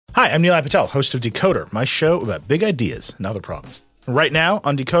Hi, I'm Nilay Patel, host of Decoder, my show about big ideas and other problems. Right now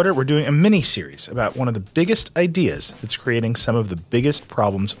on Decoder, we're doing a mini-series about one of the biggest ideas that's creating some of the biggest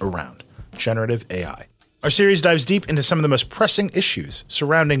problems around, generative AI. Our series dives deep into some of the most pressing issues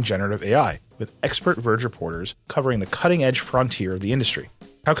surrounding generative AI, with expert Verge reporters covering the cutting-edge frontier of the industry.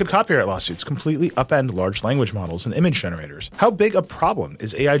 How could copyright lawsuits completely upend large language models and image generators? How big a problem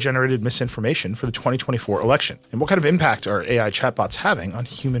is AI-generated misinformation for the 2024 election? And what kind of impact are AI chatbots having on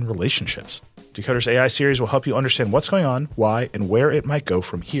human relationships? Decoder's AI series will help you understand what's going on, why, and where it might go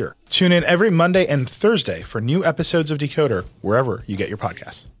from here. Tune in every Monday and Thursday for new episodes of Decoder, wherever you get your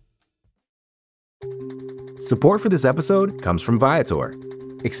podcasts. Support for this episode comes from Viator.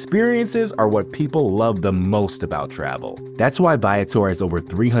 Experiences are what people love the most about travel. That's why Viator has over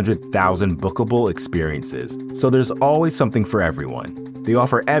 300,000 bookable experiences, so there's always something for everyone. They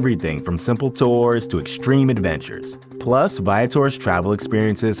offer everything from simple tours to extreme adventures. Plus, Viator's travel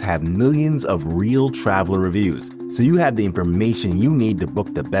experiences have millions of real traveler reviews, so you have the information you need to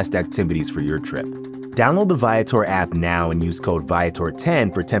book the best activities for your trip. Download the Viator app now and use code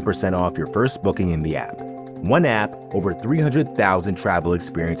Viator10 for 10% off your first booking in the app. One app, over 300,000 travel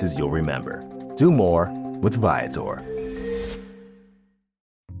experiences you'll remember. Do more with Viator.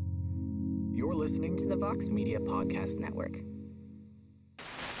 You're listening to the Vox Media Podcast Network.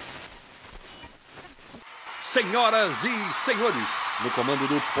 Senhoras e senhores, no comando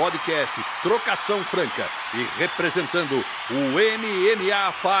do podcast Trocação Franca e representando o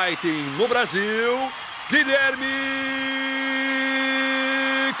MMA Fighting no Brasil, Guilherme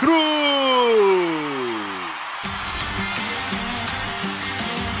Cruz.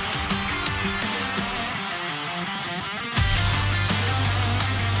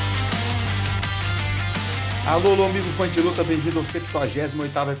 Alô, amigo fã de luta, bem-vindo ao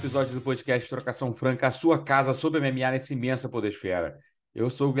 78º episódio do podcast Trocação Franca, a sua casa sobre MMA nessa imensa podosfera. Eu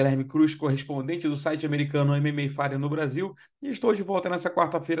sou o Guilherme Cruz, correspondente do site americano MMA Fighting no Brasil, e estou de volta nessa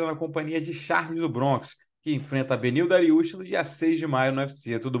quarta-feira na companhia de Charles do Bronx, que enfrenta Beneil Dariush no dia 6 de maio no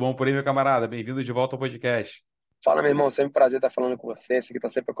UFC. Tudo bom por aí, meu camarada? Bem-vindo de volta ao podcast. Fala, meu irmão, sempre um prazer estar falando com você, você que tá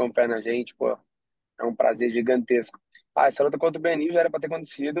sempre acompanhando a gente, pô, é um prazer gigantesco. Essa luta contra o Beneil já era para ter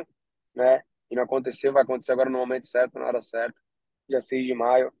acontecido, né? E não aconteceu, vai acontecer agora no momento certo, na hora certa, dia 6 de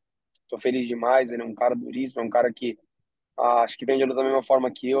maio. Tô feliz demais, ele é um cara duríssimo, é um cara que acho que vende a luta da mesma forma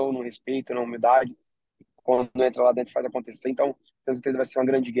que eu, no respeito, na humildade. Quando entra lá dentro faz acontecer, então, com certeza vai ser uma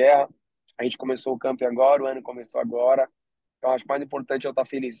grande guerra. A gente começou o campo agora, o ano começou agora, então acho que o mais importante é eu estar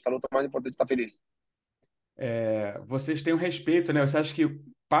feliz, essa luta é mais importante é estar feliz. Vocês têm um respeito, né? Você acha que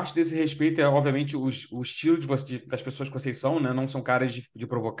parte desse respeito é, obviamente, o estilo das pessoas que vocês são, né? Não são caras de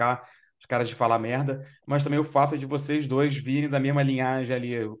provocar, os caras de falar merda, mas também o fato de vocês dois virem da mesma linhagem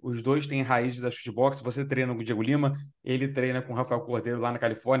ali. Os dois têm raízes da shootbox, você treina com o Diego Lima, ele treina com o Rafael Cordeiro lá na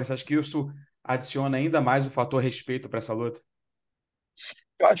Califórnia. Você acha que isso adiciona ainda mais o fator respeito para essa luta?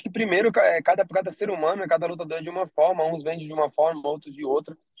 Eu acho que primeiro, cada ser humano, cada lutador é de uma forma, uns vendem de uma forma, outros de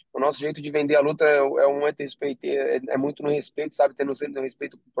outra. O nosso jeito de vender a luta é respeito, é muito no respeito, sabe? Tendo sempre no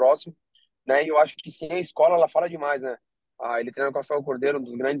respeito com o próximo, né? E eu acho que sim, a escola, ela fala demais, né? Ele treina com o Rafael Cordeiro, um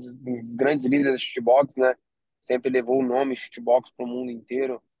dos grandes líderes da shootbox, né? Sempre levou o nome shootbox para o mundo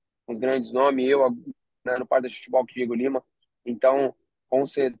inteiro, uns grandes nomes, né, no par da shootbox, Diego Lima. Então, com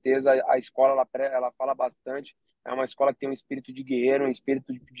certeza, a escola, ela fala bastante. É uma escola que tem um espírito de guerreiro, um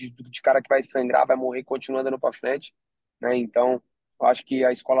espírito de cara que vai sangrar, vai morrer, continua andando para frente, né? Então, eu acho que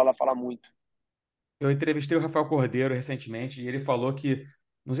a escola, ela fala muito. Eu entrevistei o Rafael Cordeiro recentemente e ele falou que,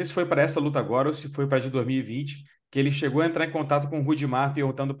 não sei se foi para essa luta agora ou se foi para a de 2020, que ele chegou a entrar em contato com o Rudimar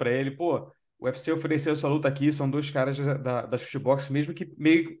perguntando para ele, pô, o UFC ofereceu essa luta aqui, são dois caras da Shootbox, mesmo que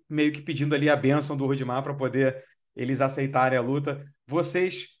meio que pedindo ali a bênção do Rudimar para poder eles aceitarem a luta.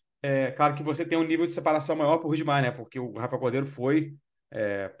 Vocês, claro que você tem um nível de separação maior para o Rudimar, né? Porque o Rafael Cordeiro foi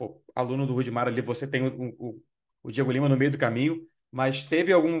aluno do Rudimar ali, você tem o Diego Lima no meio do caminho, mas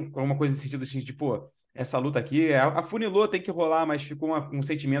teve alguma coisa nesse sentido assim, de, pô, essa luta aqui, afunilou, tem que rolar, mas ficou um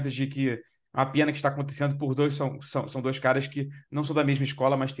sentimento de que a pena que está acontecendo por dois, são dois caras que não são da mesma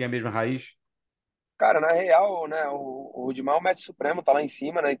escola, mas têm a mesma raiz. Cara, na real, né, o Rudimar é o mestre supremo, tá lá em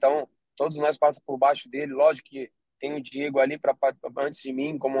cima, né? Então, todos nós passamos por baixo dele. Lógico que tem o Diego ali antes de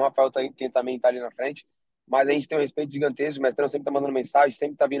mim, como o Rafael também tá ali na frente. Mas a gente tem um respeito gigantesco. O mestrão sempre tá mandando mensagem,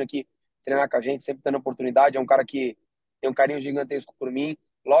 sempre tá vindo aqui treinar com a gente, sempre dando oportunidade. É um cara que tem um carinho gigantesco por mim.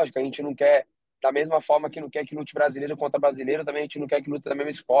 Lógico, a gente não quer, da mesma forma que não quer que lute brasileiro contra brasileiro, também a gente não quer que lute da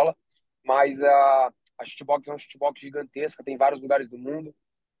mesma escola. Mas a shootbox é uma shootbox gigantesca, tem vários lugares do mundo,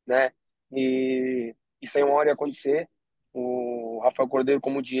 né? E isso aí uma hora ia acontecer. O Rafael Cordeiro,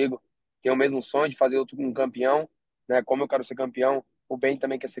 como o Diego, tem o mesmo sonho de fazer outro um campeão, né? Como eu quero ser campeão, o Ben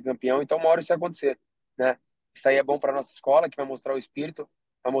também quer ser campeão, então uma hora isso vai acontecer, né? Isso aí é bom para nossa escola, que vai mostrar o espírito,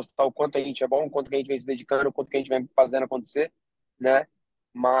 vai mostrar o quanto a gente é bom, o quanto que a gente vem se dedicando, o quanto que a gente vem fazendo acontecer, né?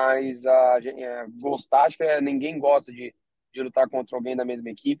 Mas a gente, gostar, acho que ninguém gosta de lutar contra alguém da mesma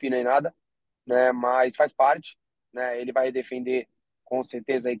equipe, nem nada, né? Mas faz parte, né? Ele vai defender com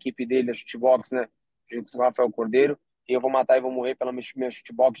certeza a equipe dele, a Shootbox, né? Junto com o Rafael Cordeiro, e eu vou matar e vou morrer pela minha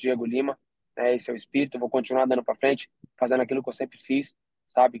Shootbox, Diego Lima, né? Esse é o espírito, eu vou continuar dando para frente, fazendo aquilo que eu sempre fiz,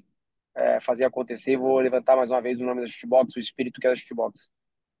 sabe? Fazer acontecer, vou levantar mais uma vez o nome da Shootbox, o espírito que é a Shootbox.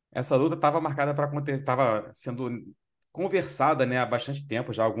 Essa luta estava marcada para acontecer, estava sendo conversada, né, há bastante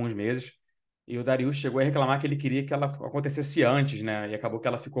tempo, já há alguns meses, e o Darius chegou a reclamar que ele queria que ela acontecesse antes, né, e acabou que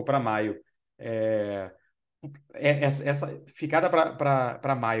ela ficou para maio. É, essa ficada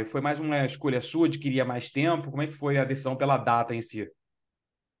para maio foi mais uma escolha sua de queria mais tempo? Como é que foi a decisão pela data em si?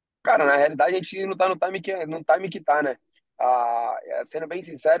 Cara, na realidade a gente não tá no time que tá, né? Sendo bem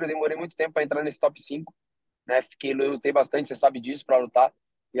sincero, eu demorei muito tempo para entrar nesse top 5, né? Lutei bastante, você sabe disso, para lutar.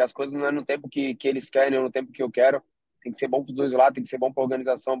 E as coisas não é no tempo que eles querem, ou no tempo que eu quero. Tem que ser bom para os dois lados, tem que ser bom para a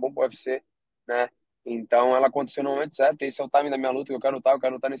organização, bom para o UFC, né? Então ela aconteceu no momento certo. Esse é o time da minha luta que eu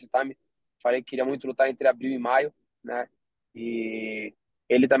quero lutar nesse time. Falei que queria muito lutar entre abril e maio, né? E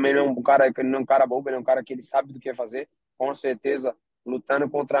ele também não é um cara, ele não é um cara bobo, ele é um cara que ele sabe do que fazer. Com certeza, lutando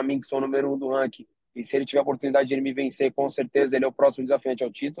contra mim, que sou o número 1 do ranking. E se ele tiver a oportunidade de ele me vencer, com certeza ele é o próximo desafiante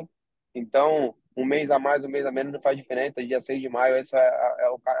ao título. Então, um mês a mais, um mês a menos não faz diferença. Dia 6 de maio, essa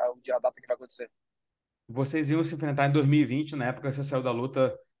é a data que vai acontecer. Vocês iam se enfrentar em 2020, na época você saiu da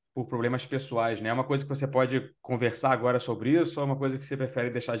luta por problemas pessoais, né? É uma coisa que você pode conversar agora sobre isso ou é uma coisa que você prefere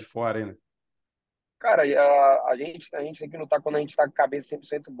deixar de fora ainda? Cara, a gente tem que lutar quando a gente está com a cabeça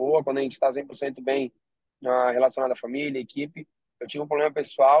 100% boa, quando a gente está 100% bem relacionado à família, equipe. Eu tive um problema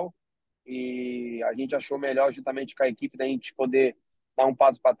pessoal e a gente achou melhor, juntamente com a equipe, da gente poder dar um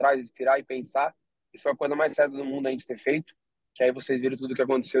passo para trás, respirar e pensar. E foi a coisa mais certa do mundo a gente ter feito, que aí vocês viram tudo o que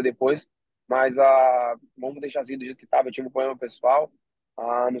aconteceu depois. Mas vamos deixar assim do jeito que estava. Eu tive um problema pessoal,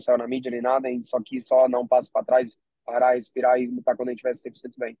 não saiu na mídia nem nada, a gente só quis só dar um passo para trás, parar, respirar e lutar quando a gente estivesse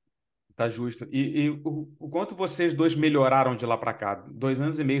 100% bem. Tá justo. E o quanto vocês dois melhoraram de lá para cá? 2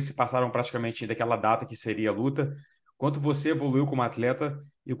 anos e meio se passaram praticamente daquela data que seria a luta. Quanto você evoluiu como atleta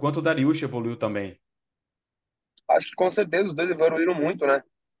e o quanto o Dariush evoluiu também? Acho que com certeza os dois evoluíram muito, né?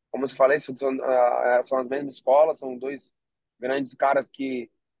 Como eu falei, são as mesmas escolas, são dois grandes caras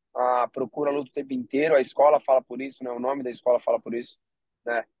que procuram a luta o tempo inteiro. A escola fala por isso, né? O nome da escola fala por isso,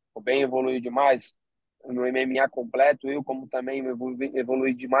 né? O Ben evoluiu demais no MMA completo, eu como também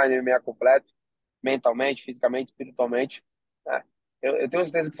evolui demais no MMA completo, mentalmente, fisicamente, espiritualmente, né? Eu tenho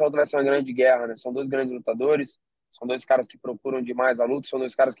certeza que essa luta vai ser uma grande guerra, né? São dois grandes lutadores, são dois caras que procuram demais a luta, são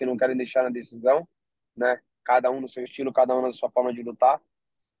dois caras que não querem deixar na decisão, né? Cada um no seu estilo, cada um na sua forma de lutar.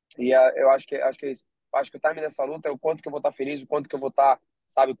 E eu acho que é isso. Eu acho que o time dessa luta é o quanto que eu vou estar feliz, o quanto que eu vou estar,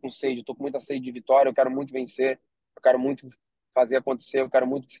 sabe, com sede. Eu tô com muita sede de vitória, eu quero muito vencer, eu quero muito fazer acontecer, eu quero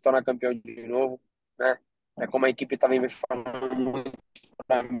muito se tornar campeão de novo, né? É como a equipe também vem falando muito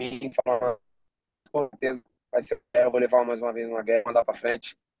para mim, falando, com certeza vai ser, eu vou levar mais uma vez uma guerra, mandar para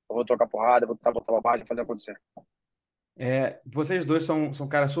frente, eu vou trocar porrada, eu vou botar bobagem, fazer acontecer. Vocês dois são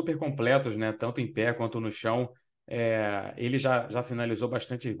caras super completos, né? Tanto em pé quanto no chão. Ele já finalizou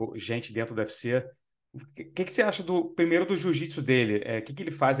bastante gente dentro do UFC. O que você acha primeiro do jiu-jitsu dele? O que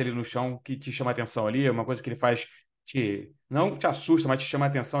ele faz ali no chão que te chama atenção ali? É uma coisa que ele faz não te assusta, mas te chama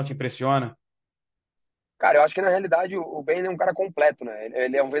atenção, te impressiona? Cara, eu acho que na realidade o Ben é um cara completo, né?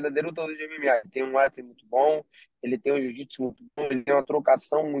 Ele é um verdadeiro lutador de MMA. Ele tem um wrestling muito bom, ele tem um jiu-jitsu muito bom, ele tem uma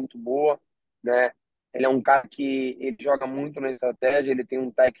trocação muito boa, né? Ele é um cara que ele joga muito na estratégia, ele tem um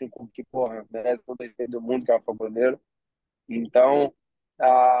técnico que, porra, merece todo o respeito do mundo, que é o Rafael Cordeiro. Então,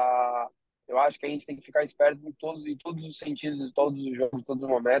 ah, eu acho que a gente tem que ficar esperto em todos os sentidos, em todos os jogos, em todos os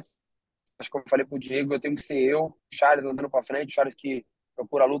momentos. Acho que como eu falei pro Diego, eu tenho que ser eu, o Charles andando pra frente, o Charles que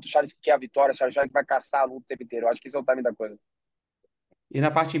procura a luta, o Charles que quer a vitória, o Charles que vai caçar a luta o tempo inteiro. Eu acho que esse é o time da coisa. E na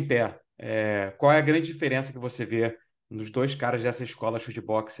parte em pé, qual é a grande diferença que você vê nos dois caras dessa escola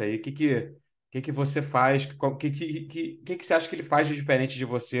shootbox aí? O que você faz? O que você acha que ele faz de diferente de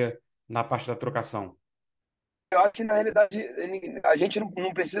você na parte da trocação? Eu acho que na realidade a gente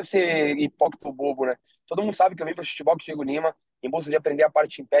não precisa ser hipócrita ou bobo, né? Todo mundo sabe que eu vim para o futebol com o Diego Lima em busca de aprender a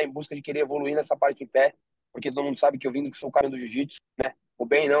parte em pé, em busca de querer evoluir nessa parte em pé, porque todo mundo sabe que eu vim que sou o cara do jiu-jitsu, né? O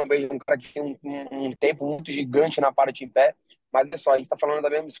Ben não, o Ben é um cara que tem um tempo muito gigante na parte em pé, mas olha só, a gente está falando da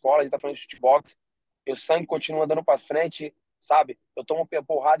mesma escola, a gente está falando de futebol, meu sangue continua andando para frente, sabe? Eu tomo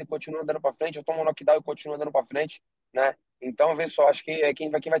porrada e continuo andando para frente, eu tomo knockdown e continuo andando para frente, né? Então, vê só, acho que quem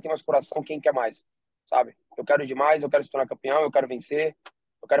vai ter mais coração, quem quer mais. sabe? Eu quero demais, eu quero se tornar campeão, eu quero vencer,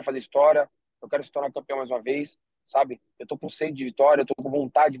 eu quero fazer história, eu quero se tornar campeão mais uma vez, sabe? Eu tô com sede de vitória, eu tô com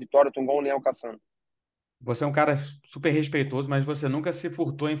vontade de vitória, eu tô igual um leão caçando. Você é um cara super respeitoso, mas você nunca se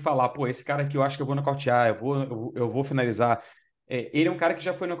furtou em falar, pô, esse cara aqui eu acho que eu vou nocautear, eu vou finalizar. Ele é um cara que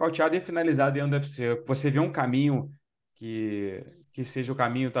já foi nocauteado e finalizado dentro do UFC. Você vê um caminho que seja o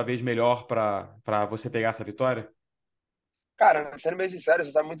caminho talvez melhor para você pegar essa vitória? Cara, sendo bem sincero,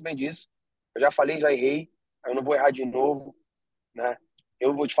 você sabe muito bem disso. Eu já falei, já errei, eu não vou errar de novo, né?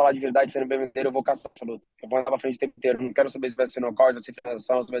 Eu vou te falar de verdade, sendo bem verdadeiro, eu vou caçar essa luta. Eu vou andar pra frente o tempo inteiro. Eu não quero saber se vai ser nocaute, vai ser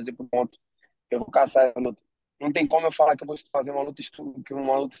finalização, se vai ser por ponto. Eu vou caçar essa luta. Não tem como eu falar que eu vou fazer uma luta,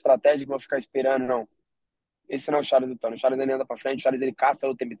 uma luta estratégica, eu vou ficar esperando, não. Esse não é o Charles lutando. O Charles ele anda pra frente, o Charles ele caça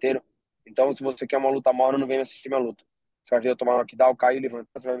o tempo inteiro. Então, se você quer uma luta maior, não vem assistir minha luta. Você vai ver eu tomar knockdown, cair e levantar.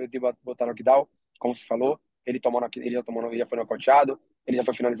 Você vai ver eu botar knockdown, como você falou. Ele já tomou, ele já foi nocauteado, ele já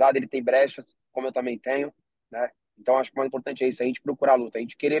foi finalizado, ele tem brechas, como eu também tenho, né? Então, acho que o mais importante é isso, a gente procurar a luta, a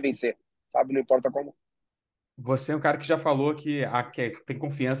gente querer vencer, sabe? Não importa como. Você é um cara que já falou que tem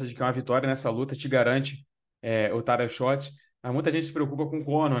confiança de que uma vitória nessa luta te garante o title shot. Mas muita gente se preocupa com o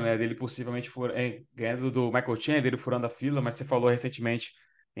Conor, né? Dele possivelmente ganhando do Michael Chandler, ele furando a fila, mas você falou recentemente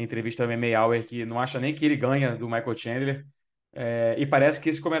em entrevista ao MMA Hour que não acha nem que ele ganha do Michael Chandler. E parece que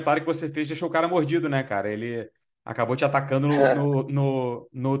esse comentário que você fez deixou o cara mordido, né, cara? Ele acabou te atacando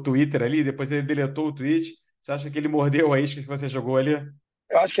no Twitter ali, depois ele deletou o tweet. Você acha que ele mordeu a isca que você jogou ali?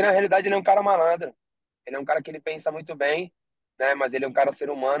 Eu acho que na realidade ele é um cara malandro. Ele é um cara que ele pensa muito bem, né? Mas ele é um cara ser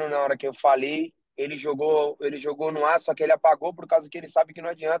humano. Na hora que eu falei, ele jogou no ar, só que ele apagou por causa que ele sabe que não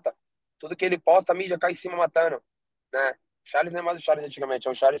adianta. Tudo que ele posta, a mídia cai em cima matando, né? Charles não é mais o Charles antigamente,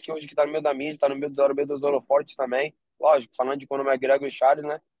 é o Charles que hoje que tá no meio da mídia, tá no meio dos holofortes também. Lógico, falando de Conor McGregor e Charles,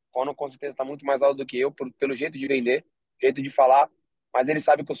 né? Conor com certeza tá muito mais alto do que eu, pelo jeito de vender, jeito de falar. Mas ele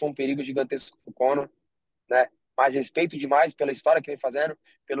sabe que eu sou um perigo gigantesco pro Conor, né? Mais respeito demais pela história que vem fazendo,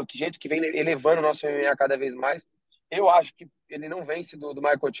 pelo jeito que vem elevando o nosso MMA cada vez mais. Eu acho que ele não vence do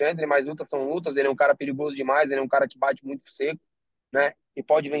Michael Chandler, mas lutas são lutas. Ele é um cara perigoso demais, ele é um cara que bate muito seco, né? E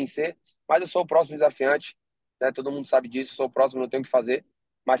pode vencer. Mas eu sou o próximo desafiante, né? Todo mundo sabe disso. Eu sou o próximo, não tenho o que fazer.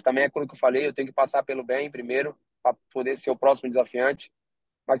 Mas também é aquilo que eu falei, eu tenho que passar pelo bem primeiro para poder ser o próximo desafiante.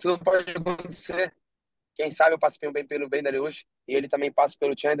 Mas tudo pode acontecer. Quem sabe eu passo pelo bem da Leush e ele também passa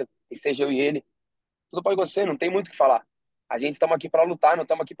pelo Chandler e seja eu e ele. Tudo pode acontecer, não tem muito o que falar. A gente estamos aqui para lutar, não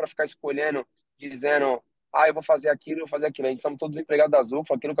estamos aqui para ficar escolhendo, dizendo, eu vou fazer aquilo, eu vou fazer aquilo. A gente estamos todos empregados da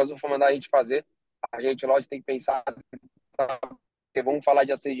Zulfa, aquilo que a Zulfa mandar a gente fazer. A gente, lógico, tem que pensar, porque vamos falar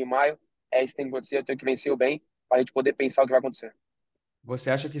dia 6 de maio, é isso que tem que acontecer, eu tenho que vencer o bem, para a gente poder pensar o que vai acontecer.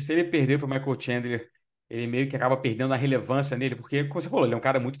 Você acha que se ele perder para o Michael Chandler, ele meio que acaba perdendo a relevância nele? Porque, como você falou, ele é um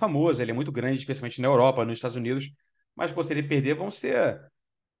cara muito famoso, ele é muito grande, especialmente na Europa, nos Estados Unidos. Mas, pô, se ele perder, vão ser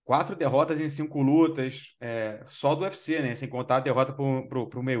 4 derrotas em 5 lutas, só do UFC, né? Sem contar a derrota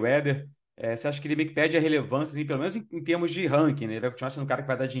pro Mayweather. Você acha que ele meio que perde a relevância, assim, pelo menos em termos de ranking, né? Ele vai continuar sendo um cara que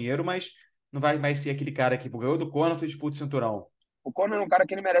vai dar dinheiro, mas não vai mais ser aquele cara que ganhou do Conor, tu disputa o cinturão. O Conor é um cara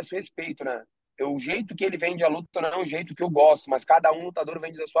que ele merece o respeito, né? O jeito que ele vende a luta não é o jeito que eu gosto, mas cada um lutador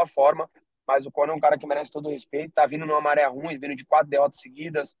vende da sua forma. Mas o Conor é um cara que merece todo o respeito. Tá vindo numa maré ruim, vindo de 4 derrotas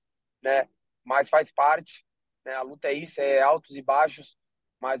seguidas, né? Mas faz parte, né? A luta é isso, é altos e baixos.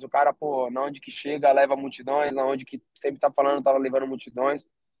 Mas o cara, pô, na onde que chega, leva multidões, na onde que sempre tá falando, tava levando multidões.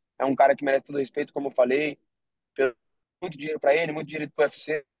 É um cara que merece todo o respeito, como eu falei. Muito dinheiro para ele, muito dinheiro pro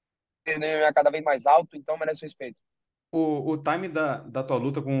UFC. Ele é cada vez mais alto, então merece o respeito. O time da tua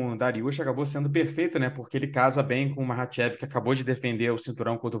luta com o Dariush acabou sendo perfeito, né? Porque ele casa bem com o Makhachev, que acabou de defender o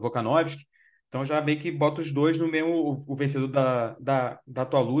cinturão contra o Volkanovski. Então já meio que bota os dois no mesmo, o vencedor da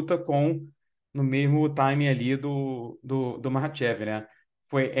tua luta com no mesmo time ali do Makhachev, né?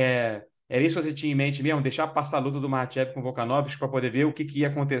 Era isso que você tinha em mente mesmo? Deixar passar a luta do Makhachev com o Volkanovski para poder ver o que ia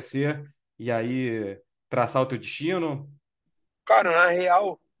acontecer e aí traçar o teu destino? Cara, na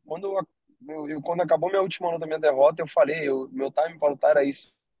real, quando acabou minha última luta, minha derrota, eu falei, meu time pra lutar era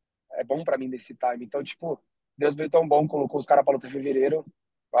isso. É bom pra mim desse time. Então, tipo, Deus veio tão bom, colocou os caras pra lutar em fevereiro.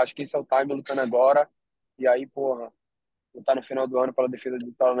 Eu acho que esse é o time lutando agora. E aí, porra, lutar no final do ano pela defesa do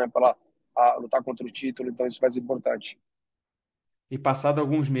título, né? Lutar contra o título. Então, isso vai ser importante. E passado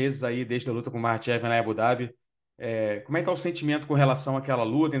alguns meses aí, desde a luta com o Makhachev na Abu Dhabi, como é que tá o sentimento com relação àquela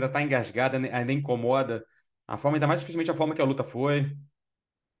luta? Ainda tá engasgada, ainda incomoda? A forma, ainda mais especialmente a forma que a luta foi.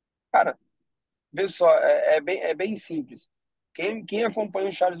 Cara, vê só, é bem simples. Quem acompanha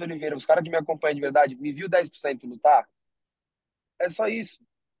o Charles Oliveira, os caras que me acompanham de verdade, me viu 10% lutar, é só isso.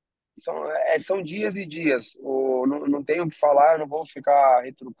 São dias e dias. Não tenho o que falar, eu não vou ficar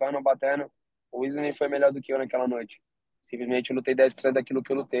retrucando, batendo. O Islam foi melhor do que eu naquela noite. Simplesmente eu lutei 10% daquilo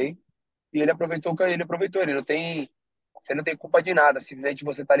que eu lutei. E ele aproveitou, ele não tem, você não tem culpa de nada, simplesmente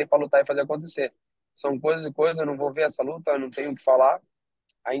você tá ali para lutar e fazer acontecer. São coisas e coisas, eu não vou ver essa luta, eu não tenho o que falar.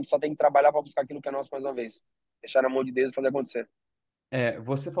 A gente só tem que trabalhar para buscar aquilo que é nosso mais uma vez. Deixar na mão de Deus e fazer acontecer.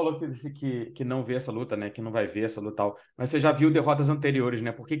 Você falou que não vê essa luta, né? Que não vai ver essa luta e tal. Mas você já viu derrotas anteriores,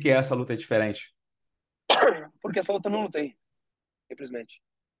 né? Por que essa luta é diferente? Porque essa luta eu não lutei, simplesmente.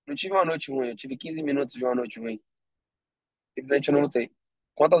 Não tive uma noite ruim, eu tive 15 minutos de uma noite ruim. Simplesmente eu não lutei.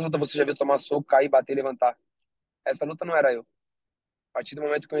 Quantas lutas você já viu tomar soco, cair, bater, levantar? Essa luta não era eu. A partir do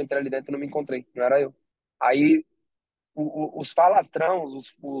momento que eu entrei ali dentro, eu não me encontrei. Não era eu. Aí, os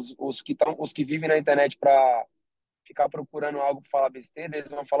falastrãos, os que vivem na internet pra ficar procurando algo pra falar besteira, eles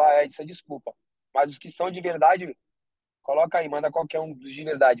vão falar, isso é desculpa. Mas os que são de verdade, coloca aí, manda qualquer um dos de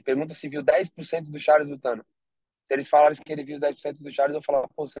verdade. Pergunta se viu 10% do Charles lutando. Se eles falarem que ele viu 10% do Charles, eu falo,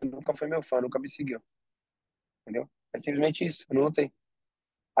 pô, você nunca foi meu fã, nunca me seguiu. Entendeu? É simplesmente isso. Eu não lutei.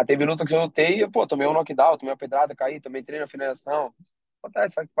 Aí teve luta que eu lutei e, pô, tomei um knockdown, tomei uma pedrada, caí, também treino na finalização.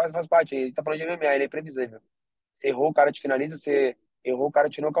 Acontece, faz parte. Ele tá falando de MMA, ele é imprevisível. Você errou, o cara te finaliza, você errou, o cara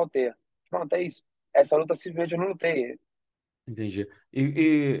te nocauteia. Pronto, é isso. Essa luta simplesmente eu não lutei. Entendi.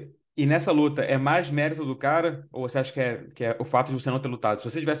 E nessa luta, é mais mérito do cara? Ou você acha que é o fato de você não ter lutado? Se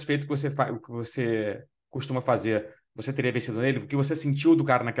você tivesse feito o que você costuma fazer, você teria vencido nele? O que você sentiu do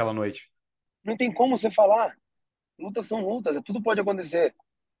cara naquela noite? Não tem como você falar. Lutas são lutas, tudo pode acontecer.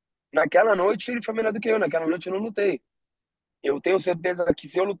 Naquela noite ele foi melhor do que eu, naquela noite eu não lutei. Eu tenho certeza que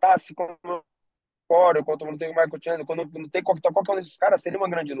se eu lutasse como eu Corey, quando eu lutei com o Michael Chandler, quando eu lutei com qualquer um desses caras, seria uma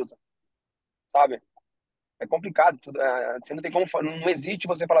grande luta, sabe? É complicado, você não tem como, não existe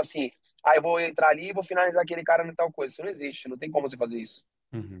você falar assim, eu vou entrar ali e vou finalizar aquele cara em tal coisa. Isso não existe, não tem como você fazer isso,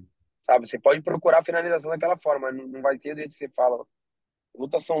 Uhum. sabe? Você pode procurar a finalização daquela forma, mas não vai ser do jeito que você fala.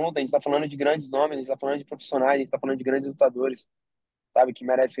 Lutas são lutas, a gente tá falando de grandes nomes, a gente tá falando de profissionais, a gente tá falando de grandes lutadores, sabe? Que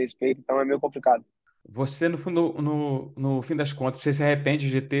merecem respeito, então é meio complicado. Você, no fundo, no fim das contas, você se arrepende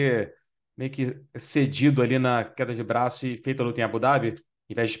de ter meio que cedido ali na queda de braço e feito a luta em Abu Dhabi,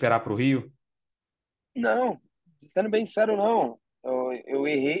 em vez de esperar para o Rio? Não, sendo bem sério, não. Eu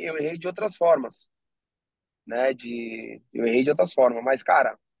errei de outras formas, né? Eu errei de outras formas, mas,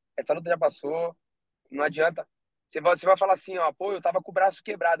 cara, essa luta já passou, não adianta. Você vai falar assim, ó, pô, eu tava com o braço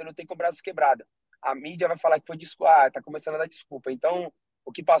quebrado, eu não tenho com o braço quebrado. A mídia vai falar que foi desculpa, tá começando a dar desculpa. Então,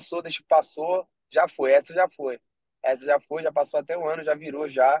 o que passou, deixa que passou, já foi. Essa já foi. Essa já foi, já passou até um ano, já virou,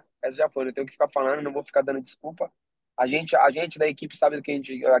 já. Essa já foi. Não tenho o que ficar falando, não vou ficar dando desculpa. A gente da equipe sabe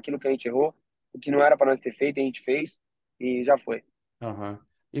aquilo que a gente errou, o que não era para nós ter feito, a gente fez e já foi. Aham.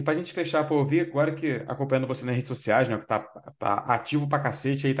 E pra gente fechar para ouvir, agora que acompanhando você nas redes sociais, né, que tá ativo pra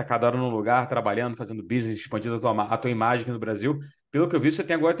cacete aí, tá cada hora num lugar, trabalhando, fazendo business, expandindo a tua imagem aqui no Brasil. Pelo que eu vi, você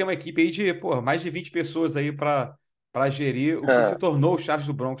tem uma equipe aí de, pô, mais de 20 pessoas aí para gerir o que se tornou o Charles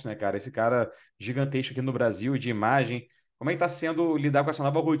do Bronx, né, cara? Esse cara gigantesco aqui no Brasil, de imagem. Como é que tá sendo lidar com essa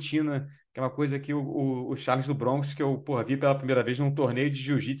nova rotina, que é uma coisa que o Charles do Bronx, que eu, porra, vi pela primeira vez num torneio de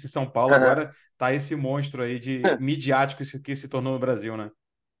jiu-jitsu em São Paulo, agora tá esse monstro aí de midiático que se tornou no Brasil, né?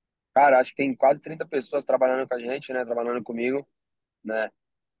 Cara, acho que tem quase 30 pessoas trabalhando com a gente, né? Trabalhando comigo, né?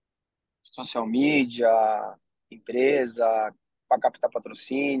 Social media, empresa, para captar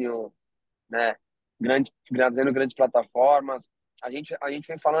patrocínio, né? Trazendo grandes plataformas. A gente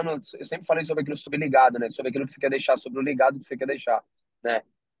vem falando, eu sempre falei sobre aquilo sobre ligado, né? Sobre aquilo que você quer deixar, sobre o ligado que você quer deixar, né?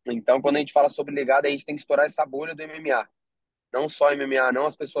 Então, quando a gente fala sobre ligado, a gente tem que estourar essa bolha do MMA. Não só MMA, não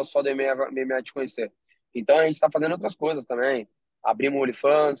as pessoas só do MMA te conhecer. Então, a gente está fazendo outras coisas também. Abrimos o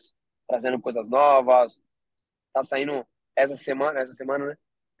OnlyFans, trazendo coisas novas, tá saindo essa semana, né?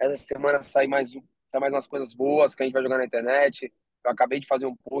 Essa semana sai mais umas coisas boas que a gente vai jogar na internet. Eu acabei de fazer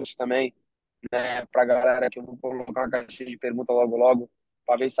um post também, né, pra galera que eu vou colocar uma caixinha de pergunta logo logo,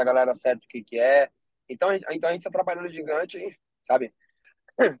 pra ver se a galera acerta o que que é. Então a gente tá trabalhando gigante, sabe?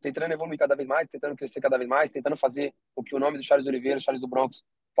 Tentando evoluir cada vez mais, tentando crescer cada vez mais, tentando fazer o que o nome do Charles Oliveira, Charles do Bronx,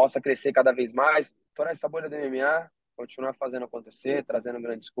 possa crescer cada vez mais. Tornar essa bolha do MMA, continuar fazendo acontecer, trazendo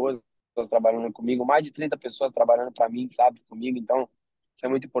grandes coisas, pessoas trabalhando comigo, mais de 30 pessoas trabalhando para mim, sabe, comigo. Então, isso é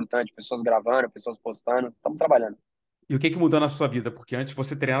muito importante. Pessoas gravando, pessoas postando, estamos trabalhando. E o que que mudou na sua vida? Porque antes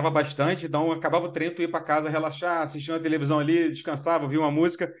você treinava bastante, então acabava o treino, tu ia para casa relaxar, assistir uma televisão ali, descansava, ouvir uma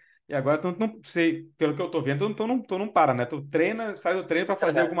música, e agora tu não sei, pelo que eu tô vendo, tu não para, né? Tu treina, sai do treino para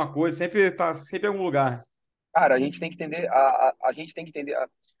fazer alguma coisa, sempre tá sempre em algum lugar. Cara, a gente tem que entender, a gente tem que entender,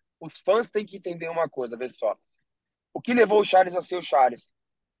 os fãs têm que entender uma coisa, vê só. O que levou o Charles a ser o Charles?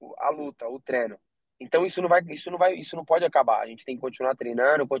 A luta, o treino. Então isso não pode acabar. A gente tem que continuar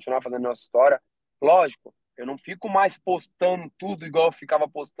treinando, continuar fazendo nossa história. Lógico, eu não fico mais postando tudo igual eu ficava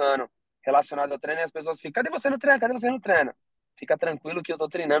postando relacionado ao treino e as pessoas ficam, cadê você no treino? Cadê você no treino? fica tranquilo que eu tô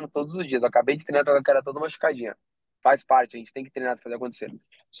treinando todos os dias. Eu acabei de treinar, tô com a cara toda machucadinha. Faz parte, a gente tem que treinar pra fazer acontecer.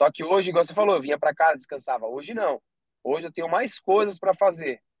 Só que hoje, igual você falou, eu vinha pra cá, descansava. Hoje não. Hoje eu tenho mais coisas para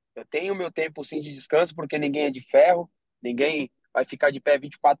fazer. Eu tenho meu tempo sim de descanso, porque ninguém é de ferro, ninguém vai ficar de pé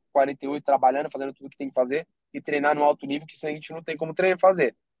 24, 48 trabalhando, fazendo tudo que tem que fazer e treinar no alto nível, que isso a gente não tem como treinar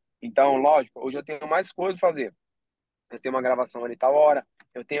fazer. Então, lógico, hoje eu tenho mais coisas para fazer. Eu tenho uma gravação ali tal hora,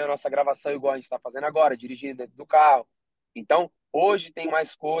 eu tenho a nossa gravação igual a gente está fazendo agora, dirigindo dentro do carro. Então, hoje tem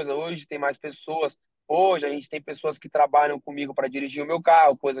mais coisa, hoje tem mais pessoas. Hoje a gente tem pessoas que trabalham comigo para dirigir o meu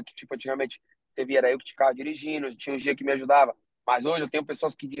carro, coisa que, tipo, antigamente você via, era eu que ficava dirigindo, tinha um dia que me ajudava. Mas hoje eu tenho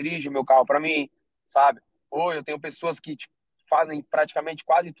pessoas que dirigem o meu carro para mim, sabe? Hoje eu tenho pessoas que tipo, fazem praticamente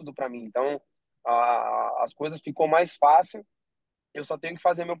quase tudo para mim. Então, as coisas ficou mais fácil, eu só tenho que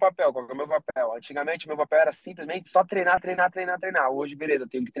fazer meu papel. Qual que é o meu papel? Antigamente, meu papel era simplesmente só treinar, treinar, treinar, treinar. Hoje, beleza, eu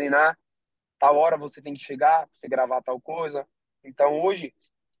tenho que treinar, tal hora você tem que chegar, você gravar tal coisa. Então, hoje,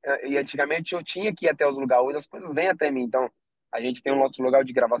 e antigamente eu tinha que ir até os lugares, hoje as coisas vêm até mim. Então, a gente tem o nosso lugar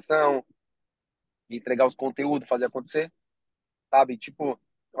de gravação, de entregar os conteúdos, fazer acontecer, sabe? Tipo,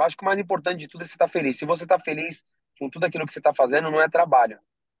 eu acho que o mais importante de tudo é você estar feliz. Se você está feliz com tudo aquilo que você está fazendo, não é trabalho.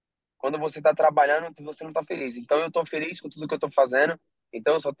 Quando você está trabalhando, você não está feliz. Então, eu estou feliz com tudo que eu estou fazendo.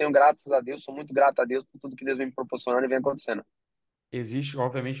 Então, eu só tenho graças a Deus, sou muito grato a Deus por tudo que Deus vem me proporcionando e vem acontecendo. Existe,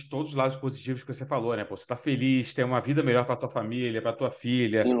 obviamente, todos os lados positivos que você falou, né? Pô, você tá feliz, tem uma vida melhor para tua família, para tua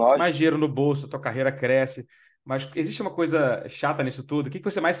filha, Sim, lógico. mais dinheiro no bolso, tua carreira cresce. Mas existe uma coisa chata nisso tudo. O que que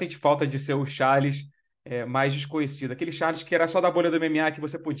você mais sente falta de ser o Charles mais desconhecido? Aquele Charles que era só da bolha do MMA, que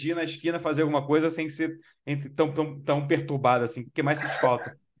você podia ir na esquina fazer alguma coisa sem ser tão perturbado assim. O que mais sente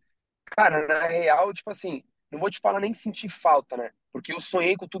falta? Cara, na real, tipo assim, não vou te falar nem sentir falta, né? Porque eu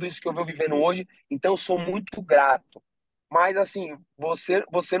sonhei com tudo isso que eu venho vivendo hoje, então eu sou muito grato. Mas assim,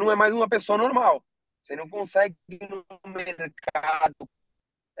 você não é mais uma pessoa normal. Você não consegue ir no mercado,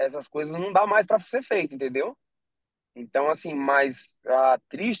 essas coisas não dá mais para ser feito, entendeu? Então, assim, mas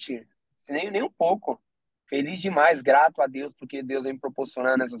triste, assim, nem um pouco. Feliz demais, grato a Deus, porque Deus vem me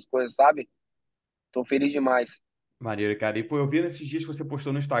proporcionando essas coisas, sabe? Tô feliz demais. Maneiro, cara. E, pô, eu vi nesses dias que você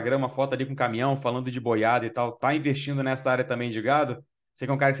postou no Instagram uma foto ali com um caminhão, falando de boiada e tal. Tá investindo nessa área também de gado? Você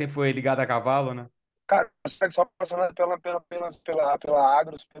que é um cara que sempre foi ligado a cavalo, né? Cara, eu sou apaixonado pela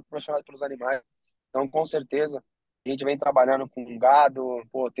agro, sou apaixonado pelos animais. Então, com certeza, a gente vem trabalhando com gado,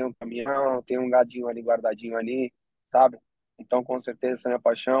 pô, tem um caminhão, tem um gadinho ali guardadinho ali, sabe? Então, com certeza, essa é a minha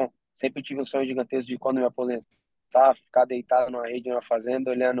paixão. Sempre tive um sonho gigantesco de quando me aposentar, ficar deitado numa rede, numa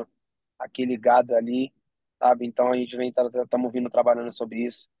fazenda, olhando aquele gado ali, sabe? Então, a gente vem, estamos vindo trabalhando sobre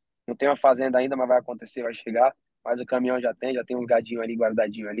isso. Não tem uma fazenda ainda, mas vai acontecer, vai chegar. Mas o caminhão já tem uns gadinhos ali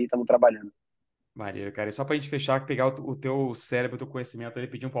guardadinho ali, estamos trabalhando. Maneiro, cara. E só pra gente fechar, pegar o teu cérebro, o teu conhecimento ali,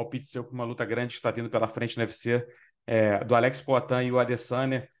 pedir um palpite seu pra uma luta grande que está vindo pela frente no UFC, do Alex Poatan e o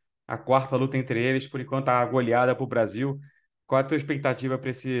Adesanya, a quarta luta entre eles, por enquanto a goleada pro Brasil. Qual é a tua expectativa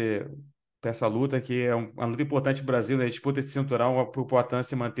pra essa luta, que é uma luta importante pro Brasil, né? Disputa esse cinturão pro Poatan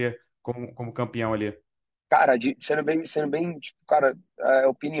se manter como campeão ali. Cara, sendo bem, tipo, cara,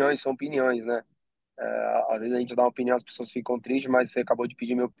 opiniões são opiniões, né? Às vezes a gente dá uma opinião, as pessoas ficam tristes, mas você acabou de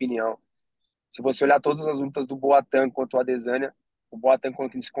pedir minha opinião. Se você olhar todas as lutas do Boatan contra o Adesanya, o Boatan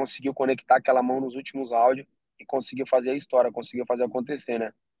conseguiu conectar aquela mão nos últimos áudios e conseguiu fazer a história, conseguiu fazer acontecer,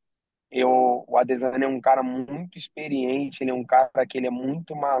 né? O Adesanya é um cara muito experiente, ele é um cara que ele é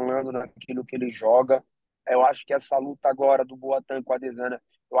muito malandro naquilo que ele joga. Eu acho que essa luta agora do Boatan com o Adesanya,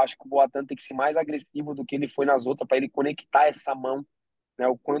 eu acho que o Boatan tem que ser mais agressivo do que ele foi nas outras para ele conectar essa mão, né,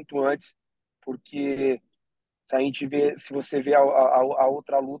 o quanto antes, porque se você vê a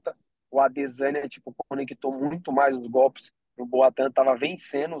outra luta, o Adesanya tipo conectou muito mais os golpes, o Boatan tava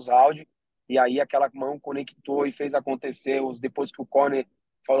vencendo os rounds e aí aquela mão conectou e fez acontecer os depois que o Conor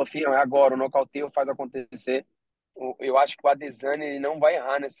falou, filho, é agora, o nocauteio faz acontecer. Eu acho que o Adesanya ele não vai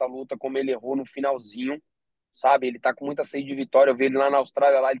errar nessa luta como ele errou no finalzinho, sabe? Ele tá com muita sede de vitória. Eu vi ele lá na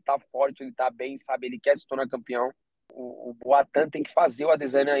Austrália, lá ele tá forte, ele tá bem, sabe? Ele quer se tornar campeão. O Boatan tem que fazer o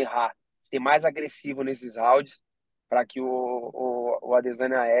Adesanya errar, ser mais agressivo nesses rounds para que o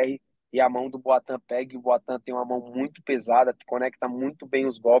Adesanya erre e a mão do Boatan pegue. O Boatan tem uma mão muito pesada, conecta muito bem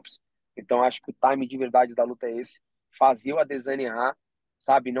os golpes. Então acho que o time de verdade da luta é esse, fazer o Adesanya errar,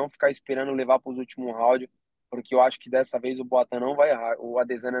 sabe? Não ficar esperando levar para os últimos rounds, porque eu acho que dessa vez o Boatan não vai errar, o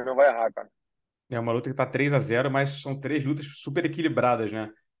Adesanya não vai errar, cara. É uma luta que tá 3-0, mas são três lutas super equilibradas,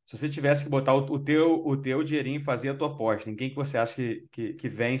 né? Se você tivesse que botar o teu dinheirinho e fazer a tua aposta, em quem que você acha que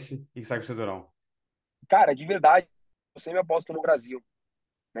vence e que sai com o cinturão? Cara, de verdade, eu sempre aposto no Brasil,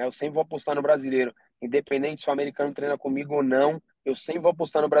 né? Eu sempre vou apostar no brasileiro. Independente se o americano treina comigo ou não, eu sempre vou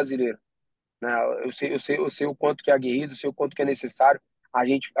apostar no brasileiro. né? Eu sei o quanto que é aguerrido, sei o quanto que é necessário a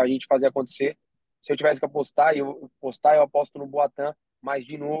gente fazer acontecer. Se eu tivesse que apostar, eu aposto no Boatan, mas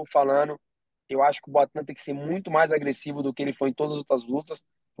de novo falando, eu acho que o Boatan tem que ser muito mais agressivo do que ele foi em todas as outras lutas,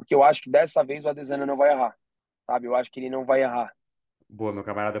 porque eu acho que dessa vez o Adesanya não vai errar, sabe? Eu acho que ele não vai errar. Boa, meu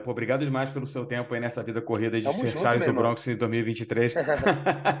camarada. Pô, obrigado demais pelo seu tempo aí nessa vida corrida de Tamo ser junto, Charles meu do irmão. Bronx em 2023.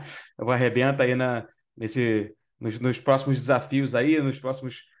 Eu vou arrebenta aí nos próximos desafios aí, nas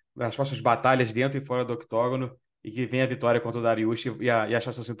próximas batalhas dentro e fora do octógono, e que venha a vitória contra o Dariush e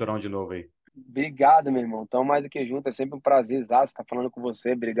achar seu cinturão de novo aí. Obrigado, meu irmão. Tamo mais do que junto. É sempre um prazer estar falando com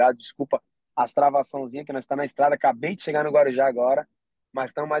você. Obrigado. Desculpa as travaçãozinhas que nós está na estrada. Acabei de chegar no Guarujá agora, mas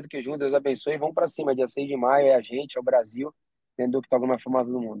estamos mais do que junto. Deus abençoe. Vamos para cima. Dia 6 de maio é a gente, é o Brasil, tendo o octógono mais famoso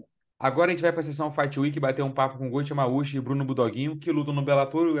do mundo. Agora a gente vai para a sessão Fight Week bater um papo com Goichi Yamauchi e Bruno Budoguinho, que lutam no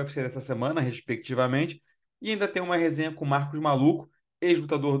Bellator e UFC dessa semana, respectivamente. E ainda tem uma resenha com Marcos Maluco,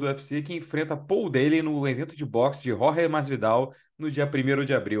 ex-lutador do UFC, que enfrenta Paul Daley no evento de boxe de Jorge Masvidal no dia 1º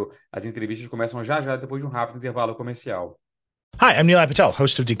de abril. As entrevistas começam já já, depois de um rápido intervalo comercial. Hi, I'm Neil Patel,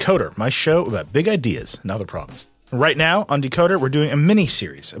 host of Decoder, my show about big ideas and other problems. Right now on Decoder, we're doing a mini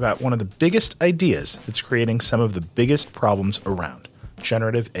series about one of the biggest ideas that's creating some of the biggest problems around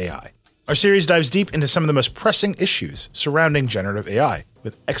generative AI. Our series dives deep into some of the most pressing issues surrounding generative AI,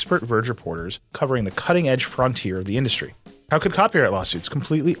 with expert Verge reporters covering the cutting edge frontier of the industry. How could copyright lawsuits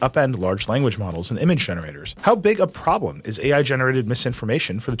completely upend large language models and image generators? How big a problem is AI generated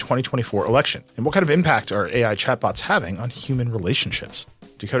misinformation for the 2024 election? And what kind of impact are AI chatbots having on human relationships?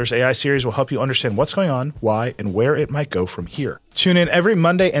 Decoder's AI series will help you understand what's going on, why, and where it might go from here. Tune in every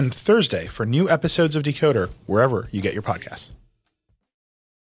Monday and Thursday for new episodes of Decoder wherever you get your podcasts.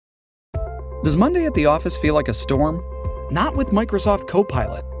 Does Monday at the office feel like a storm? Not with Microsoft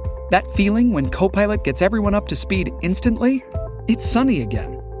Copilot. That feeling when Copilot gets everyone up to speed instantly? It's sunny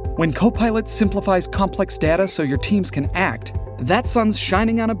again. When Copilot simplifies complex data so your teams can act, that sun's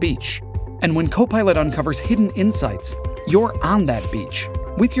shining on a beach. And when Copilot uncovers hidden insights, you're on that beach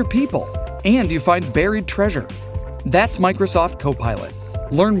with your people and you find buried treasure. That's Microsoft Copilot.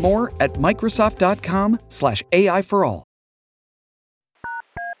 Learn more at Microsoft.com/AI for all.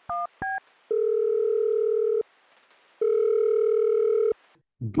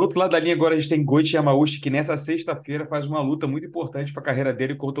 Do outro lado da linha, agora a gente tem Goichi Yamauchi, que nessa sexta-feira faz uma luta muito importante para a carreira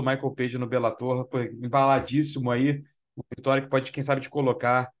dele contra o Michael Page no Bellator. Pô, embaladíssimo aí, uma vitória que pode, quem sabe, te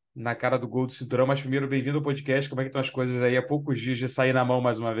colocar na cara do gol do cinturão. Mas primeiro, bem-vindo ao podcast. Como é que estão as coisas aí? Há poucos dias de sair na mão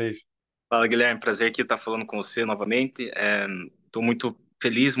mais uma vez. Fala, Guilherme. Prazer aqui estar falando com você novamente. Estou muito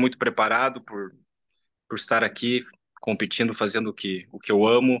feliz, muito preparado por estar aqui competindo, fazendo o que eu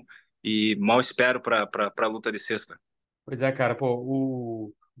amo e mal espero para a luta de sexta. Pois é, cara,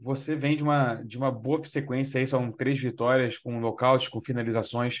 pô, você vem de uma boa sequência aí, são 3 vitórias com nocautes, com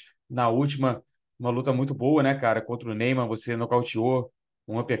finalizações. Na última, uma luta muito boa, né, cara? Contra o Neymar, você nocauteou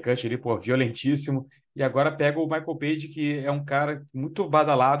um uppercut ali, pô, violentíssimo. E agora pega o Michael Page, que é um cara muito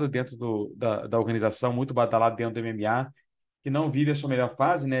badalado dentro da organização, muito badalado dentro do MMA, que não vive a sua melhor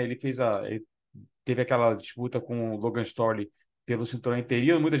fase, né? Ele teve aquela disputa com o Logan Storley pelo cinturão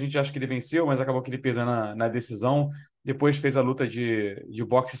interino. Muita gente acha que ele venceu, mas acabou que ele perdeu na decisão. Depois fez a luta de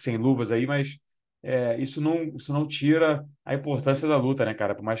boxe sem luvas aí, mas isso não tira a importância da luta, né,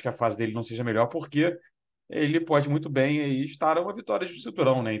 cara? Por mais que a fase dele não seja melhor, porque ele pode muito bem aí estar a uma vitória de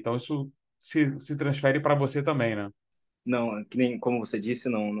cinturão, né? Então isso se transfere para você também, né? Não, que nem como você disse,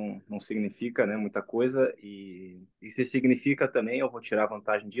 não significa, né, muita coisa e se significa também, eu vou tirar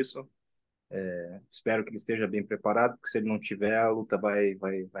vantagem disso. Espero que ele esteja bem preparado, porque se ele não tiver, a luta vai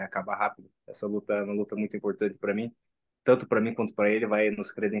acabar rápido. Essa luta é uma luta muito importante para mim, tanto para mim quanto para ele, vai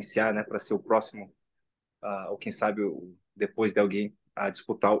nos credenciar, né, para ser o próximo, ou quem sabe depois de alguém a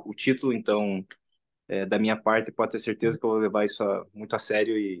disputar o título. Então, da minha parte, pode ter certeza que eu vou levar isso muito a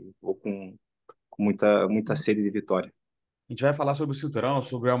sério e vou com muita sede de vitória. A gente vai falar sobre o cinturão,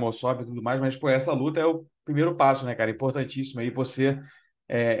 sobre o Almosov e tudo mais, mas, pô, essa luta é o primeiro passo, né, cara? Importantíssimo aí. Você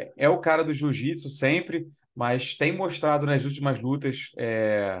é o cara do jiu-jitsu sempre, mas tem mostrado nas últimas lutas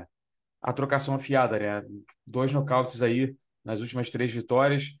a trocação afiada, né? 2 nocautes aí nas últimas 3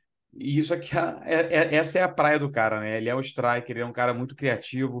 vitórias. E isso aqui, essa é a praia do cara, né? Ele é um striker, ele é um cara muito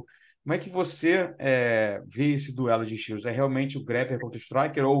criativo. Como é que você vê esse duelo de estilos? É realmente o grappler contra o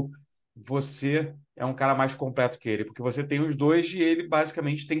striker ou você é um cara mais completo que ele? Porque você tem os dois e ele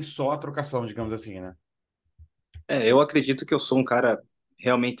basicamente tem só a trocação, digamos assim, né? Eu acredito que eu sou um cara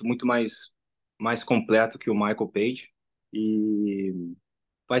realmente muito mais completo que o Michael Page e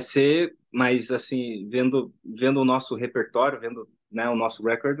vai ser, mas assim, vendo o nosso repertório, vendo, né, o nosso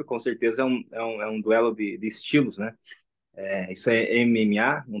recorde, com certeza é um duelo de estilos, né? Isso é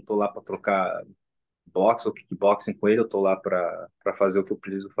MMA, não tô lá para trocar boxe ou kickboxing com ele, eu tô lá para fazer o que eu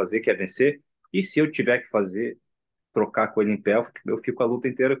preciso fazer, que é vencer. E se eu tiver que fazer, trocar com ele em pé, eu fico a luta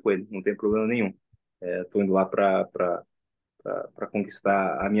inteira com ele, não tem problema nenhum. Tô indo lá para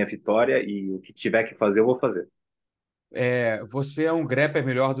conquistar a minha vitória e o que tiver que fazer, eu vou fazer. Você é um grappler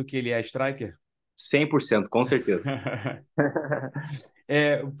melhor do que ele é striker? 100%, com certeza.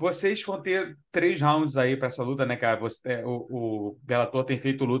 Vocês vão ter 3 rounds aí para essa luta, né, cara? O Bellator tem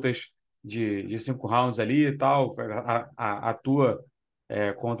feito lutas de 5 rounds ali e tal. A tua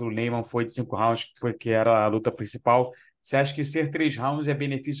contra o Neyman foi de 5 rounds, que era a luta principal. Você acha que ser 3 rounds é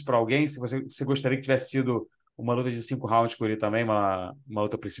benefício para alguém? Se você gostaria que tivesse sido uma luta de 5 rounds com ele também, uma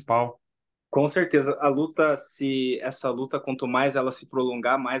luta principal? Com certeza, a luta, se essa luta, quanto mais ela se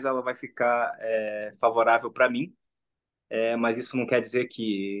prolongar, mais ela vai ficar favorável para mim. Mas isso não quer dizer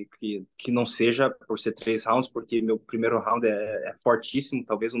que não seja por ser 3 rounds, porque meu primeiro round é fortíssimo,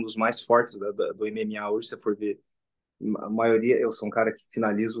 talvez um dos mais fortes do MMA hoje, se você for ver. A maioria, eu sou um cara que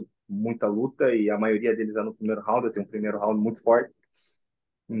finalizo muita luta e a maioria deles é no primeiro round, eu tenho um primeiro round muito forte.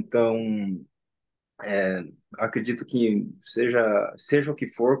 Então, é, acredito que seja o que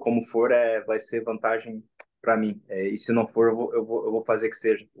for, como for, vai ser vantagem para mim. E se não for, eu vou fazer que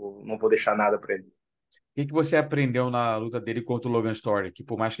seja. Eu não vou deixar nada para ele. Que você aprendeu na luta dele contra o Logan Storey? Que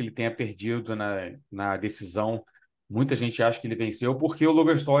por mais que ele tenha perdido na decisão, muita gente acha que ele venceu porque o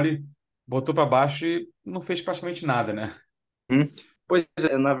Logan Storey botou para baixo e não fez praticamente nada, né? Hum. Pois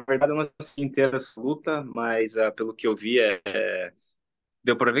é, na verdade eu não assisti inteira essa luta, mas pelo que eu vi,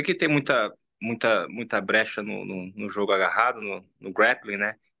 deu para ver que tem muita brecha no jogo agarrado, no grappling,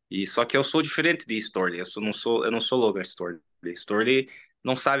 né? E só que eu sou diferente de Storley, eu não sou Logan Storley. Storley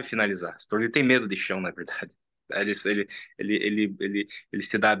não sabe finalizar. Storley tem medo de chão, na verdade. Ele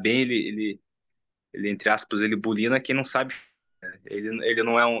se dá bem, entre aspas, ele bulina quem não sabe. Ele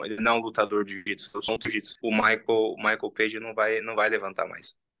não é um lutador de jiu-jitsu. Eu sou um jiu-jitsu. O Michael Page não vai levantar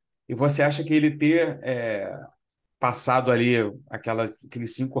mais. E você acha que ele ter passado ali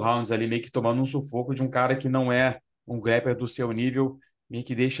aqueles 5 rounds ali meio que tomando um sufoco de um cara que não é um grappler do seu nível, meio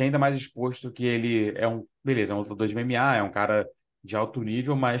que deixa ainda mais exposto que ele beleza, é um lutador de MMA, é um cara de alto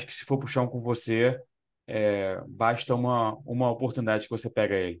nível, mas que se for pro chão com você, basta uma oportunidade que você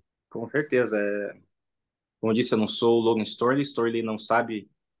pega ele. Com certeza. Como eu disse, eu não sou o Logan Storley. Storley não sabe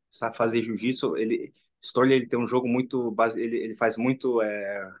fazer jiu-jitsu. Storley ele tem um jogo muito base, ele faz muito,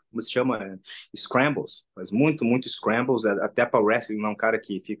 como se chama, scrambles. Faz muito scrambles. Até para o wrestling, não é um cara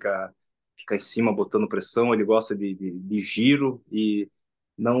que fica em cima botando pressão. Ele gosta de giro e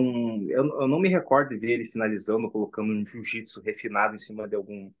eu não me recordo de ver ele finalizando, colocando um jiu-jitsu refinado em cima de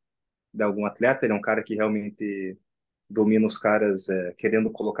algum atleta. Ele é um cara que realmente domina os caras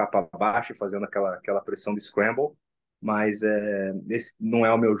querendo colocar para baixo, fazendo aquela pressão de scramble, mas esse não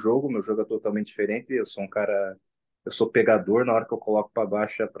é o meu jogo é totalmente diferente, eu sou pegador, na hora que eu coloco para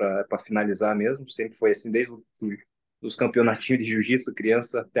baixo para finalizar mesmo, sempre foi assim, desde os campeonatinhos de jiu-jitsu,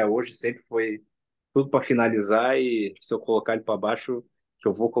 criança até hoje, sempre foi tudo para finalizar e se eu colocar ele para baixo, que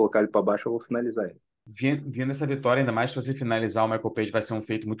eu vou colocar ele para baixo, eu vou finalizar ele. Vindo essa vitória, ainda mais se você finalizar o Michael Page, vai ser um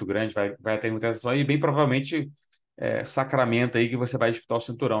feito muito grande, vai ter muita atenção e bem provavelmente sacramenta aí que você vai disputar o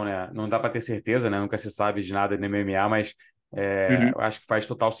cinturão, né? Não dá para ter certeza, né? Nunca se sabe de nada no MMA, mas Uhum. eu acho que faz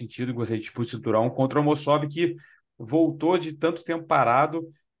total sentido que você dispute o cinturão contra o Mossov, que voltou de tanto tempo parado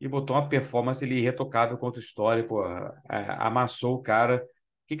e botou uma performance ali irretocável contra o Story, pô, amassou o cara.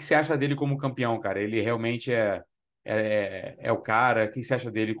 O que você acha dele como campeão, cara? Ele realmente é o cara? O que você acha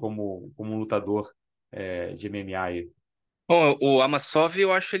dele como um lutador de MMA aí? Bom, o Amasov,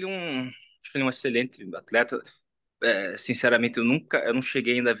 eu acho ele um excelente atleta. Sinceramente, eu não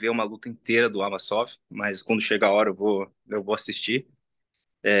cheguei ainda a ver uma luta inteira do Amasov, mas quando chegar a hora eu vou assistir.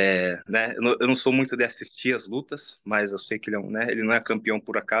 Né? Eu não sou muito de assistir as lutas, mas eu sei que ele não é campeão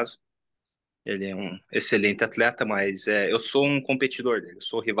por acaso. Ele é um excelente atleta, mas eu sou um competidor dele, eu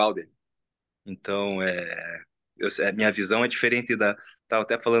sou rival dele. Então, minha visão é diferente da. Estava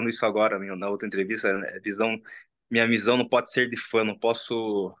até falando isso agora, né, na outra entrevista. Minha visão não pode ser de fã, eu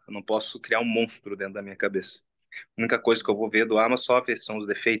não posso criar um monstro dentro da minha cabeça. A única coisa que eu vou ver do Amosov são os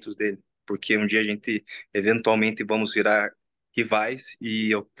defeitos dele, porque um dia a gente eventualmente vamos virar rivais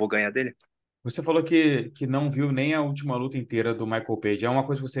e eu vou ganhar dele. Você falou que não viu nem a última luta inteira do Michael Page. É uma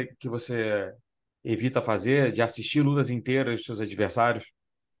coisa que você evita fazer, de assistir lutas inteiras dos seus adversários?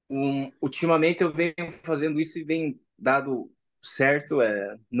 Ultimamente eu venho fazendo isso e vem dado certo,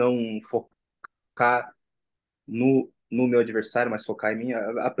 não focar no meu adversário, mas focar em mim.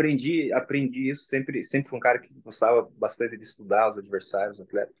 Aprendi isso, sempre fui um cara que gostava bastante de estudar os adversários, os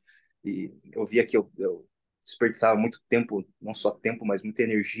atletas. E eu via que eu desperdiçava muito tempo, não só tempo, mas muita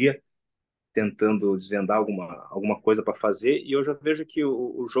energia tentando desvendar alguma coisa para fazer. E eu já vejo que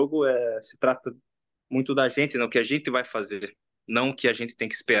o jogo se trata muito da gente, não, o que a gente vai fazer, não o que a gente tem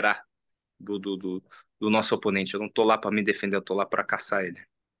que esperar do nosso oponente. Eu não tô lá para me defender, eu tô lá para caçar ele.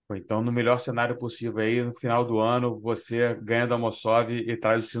 Pô, então, no melhor cenário possível aí, no final do ano, você ganha da Mosov e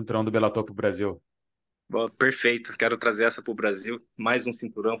traz o cinturão do Bellator pro Brasil. Bom, perfeito, quero trazer essa pro Brasil, mais um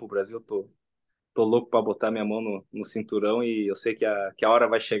cinturão pro Brasil. Tô louco para botar minha mão no cinturão e eu sei que a hora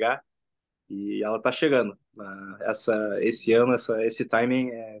vai chegar e ela tá chegando. Esse ano, esse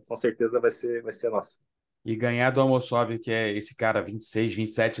timing, com certeza vai ser nosso. E ganhar do Amosov, que é esse cara 26,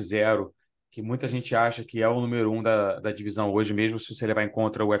 27-0, que muita gente acha que é o número um da divisão hoje, mesmo se você levar em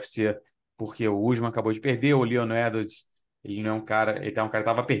conta o UFC, porque o Usman acabou de perder, o Leon Edwards, ele não é um cara, ele é um cara que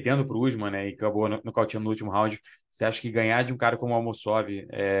estava perdendo para o Usman, né, e acabou nocauteando no último round. Você acha que ganhar de um cara como o Amosov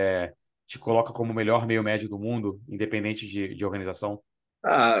te coloca como o melhor meio médio do mundo, independente de organização?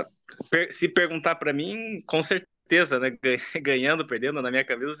 Ah, se perguntar para mim, com certeza, né? Ganhando, perdendo, na minha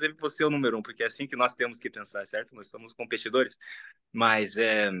cabeça, sempre vou ser o número um, porque é assim que nós temos que pensar, certo? Nós somos competidores. Mas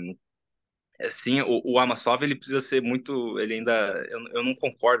sim, o Amosov ele precisa ser muito, ele ainda, eu não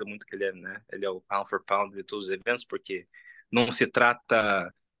concordo muito que ele é, né? Ele é o pound for pound de todos os eventos, porque não se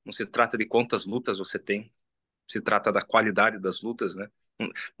trata, não se trata de quantas lutas você tem, se trata da qualidade das lutas, né?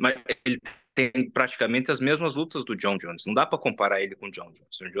 Mas ele tem praticamente as mesmas lutas do John Jones. Não dá para comparar ele com o John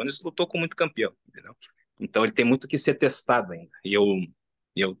Jones. O John Jones lutou com muito campeão, entendeu? Então ele tem muito que ser testado ainda. E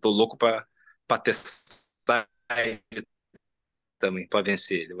eu tô louco para testar ele também, para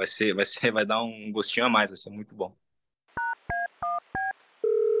vencer ele. Vai dar um gostinho a mais, vai ser muito bom.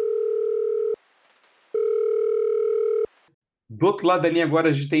 Do outro lado da linha agora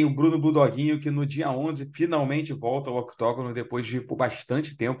a gente tem o Bruno Budoguinho, que no dia 11 finalmente volta ao octógono depois de por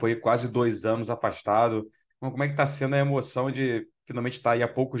bastante tempo, aí, quase 2 anos afastado. Então, como é que está sendo a emoção de finalmente estar aí a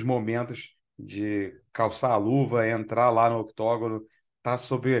poucos momentos de calçar a luva, entrar lá no octógono, estar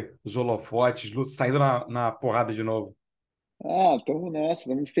sob os holofotes, saindo na porrada de novo?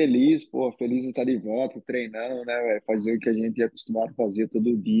 Estamos felizes, pô, feliz de estar de volta, treinando, né, velho, fazer o que a gente é acostumado a fazer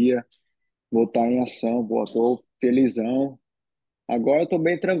todo dia, voltar em ação, pô, tô felizão. Agora eu tô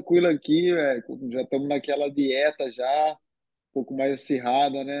bem tranquilo aqui, velho, já estamos naquela dieta já, um pouco mais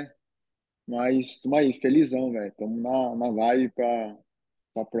acirrada, né, mas estamos aí, felizão, velho, estamos na vibe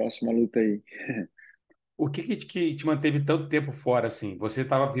pra próxima luta aí. O que te manteve tanto tempo fora assim? Você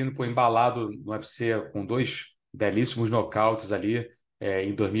estava vindo pô, embalado no UFC com dois belíssimos nocautes ali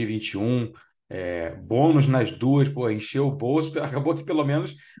em 2021, bônus nas duas, pô, encheu o bolso. Acabou que pelo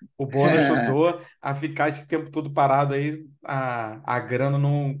menos o bônus ajudou a ficar esse tempo todo parado aí. A grana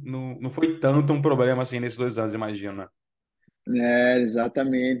não foi tanto um problema assim nesses 2 anos, imagina. É,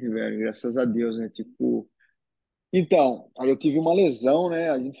 exatamente, velho, graças a Deus, né, tipo. Então, aí eu tive uma lesão, né?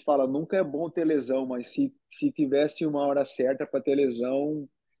 A gente fala, nunca é bom ter lesão, mas se tivesse uma hora certa para ter lesão,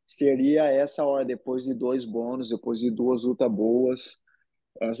 seria essa hora, depois de dois bônus, depois de duas lutas boas,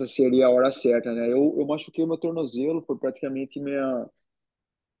 essa seria a hora certa, né? Eu machuquei meu tornozelo, foi praticamente minha.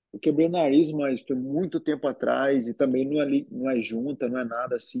 Eu quebrei o nariz, mas foi muito tempo atrás e também não é junta, não é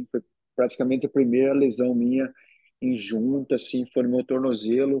nada assim. Foi praticamente a primeira lesão minha em junta, assim, foi no meu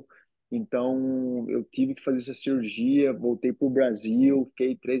tornozelo. Então eu tive que fazer essa cirurgia, voltei para o Brasil,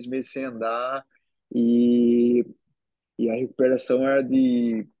 fiquei 3 meses sem andar e, e a recuperação era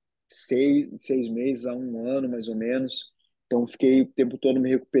de 6 meses a um ano, mais ou menos. Então fiquei o tempo todo me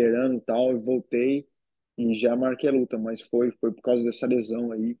recuperando e tal, e voltei e já marquei a luta, mas foi por causa dessa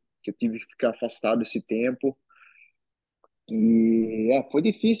lesão aí que eu tive que ficar afastado esse tempo. E foi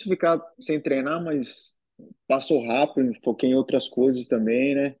difícil ficar sem treinar, mas passou rápido, foquei em outras coisas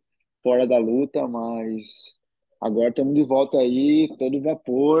também, né? Fora da luta, mas agora estamos de volta aí, todo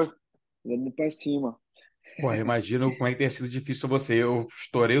vapor, vamos para cima. Pô, eu imagino como é que tenha sido difícil pra você. Eu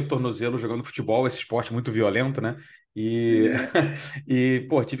estourei o tornozelo jogando futebol, esse esporte muito violento, né? E, É,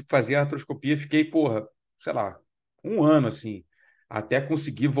 pô, tive que fazer a artroscopia. Fiquei, porra, sei lá, um ano, assim, até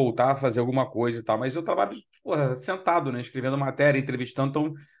conseguir voltar a fazer alguma coisa e tal. Mas eu trabalho, porra, sentado, né? Escrevendo matéria, entrevistando,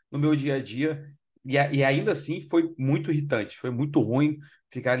 então, no meu dia a dia. E ainda assim foi muito irritante, foi muito ruim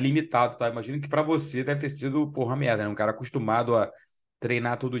ficar limitado, tá? Imagino que pra você deve ter sido, porra, merda, né? Um cara acostumado a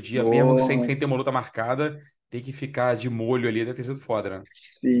treinar todo dia, mesmo que sem porra, ter uma luta marcada, tem que ficar de molho ali, deve ter sido foda, né?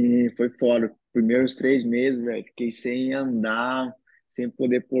 sim, foi fora. Primeiros 3 meses, velho, fiquei sem andar, sem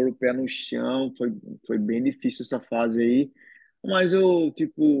poder pôr o pé no chão, foi bem difícil essa fase aí. Mas eu,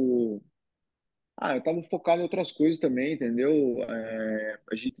 tipo, eu tava focado em outras coisas também, entendeu?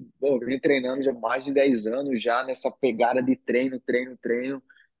 A gente, pô, vem treinando já há mais de 10 anos já nessa pegada de treino, treino, treino.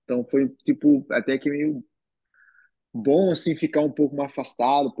 Então foi, tipo, até que meio. bom assim ficar um pouco mais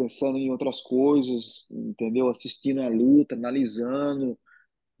afastado, pensando em outras coisas, entendeu? Assistindo a luta, analisando,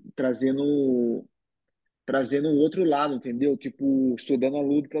 trazendo trazendo um outro lado, entendeu? Tipo, estudando a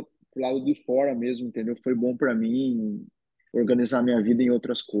luta pro lado de fora mesmo, entendeu? Foi bom para mim organizar minha vida em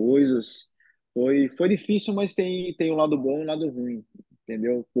outras coisas. Foi difícil, mas tem um lado bom e um lado ruim,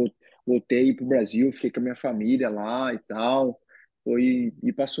 entendeu? Voltei pro Brasil, fiquei com a minha família lá e tal.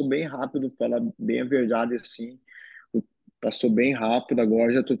 E passou bem rápido, falar bem a verdade assim. Passou bem rápido,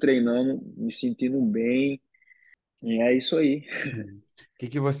 agora já tô treinando, me sentindo bem. E é isso aí. O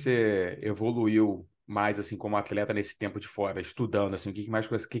que você evoluiu mais assim como atleta nesse tempo de fora, estudando assim, o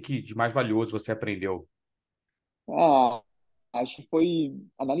que que de mais valioso você aprendeu? Ah, acho que foi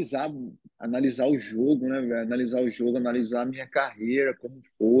analisar o jogo, né, velho? Analisar o jogo, analisar a minha carreira, como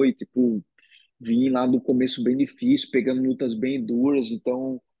foi, tipo, vim lá do começo bem difícil, pegando lutas bem duras,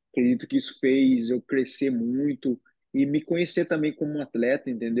 então acredito que isso fez eu crescer muito e me conhecer também como um atleta,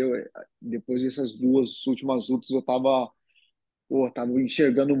 entendeu? Depois dessas duas últimas lutas eu tava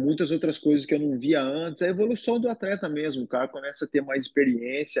enxergando muitas outras coisas que eu não via antes. A evolução do atleta mesmo, o cara começa a ter mais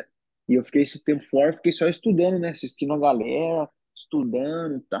experiência. E eu fiquei esse tempo fora, fiquei só estudando, né? Assistindo a galera,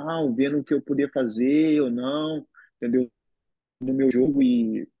 estudando, tal, vendo o que eu podia fazer ou não, entendeu? No meu jogo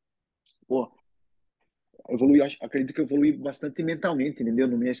e, pô, acredito que eu evolui bastante mentalmente, entendeu?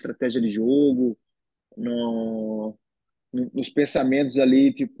 Na minha estratégia de jogo, no, nos pensamentos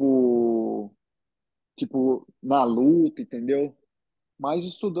ali, tipo, na luta, entendeu? Mais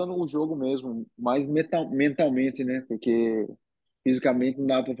estudando o jogo mesmo, mais mentalmente, né? Porque fisicamente não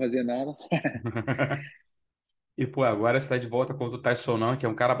dá para fazer nada. E, pô, agora você tá de volta contra o Tyson Não, que é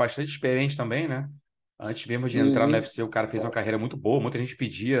um cara bastante experiente também, né? Antes mesmo de entrar no Uhum. UFC, o cara fez uma carreira muito boa. Muita gente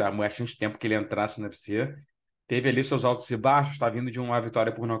pedia há bastante tempo que ele entrasse no UFC. Teve ali seus altos e baixos, tá vindo de uma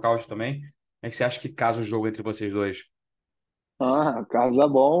vitória por nocaute também. Como é que você acha que casa o jogo entre vocês dois? Ah, casa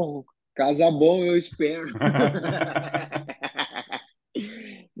bom, eu espero.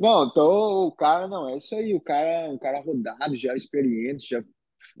 Não, então o cara não, é isso aí, um cara rodado, já experiente, já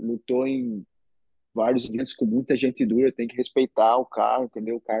lutou em vários eventos com muita gente dura, tem que respeitar o cara,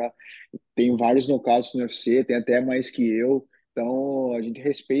 entendeu? O cara tem vários nocautes no UFC, tem até mais que eu, então a gente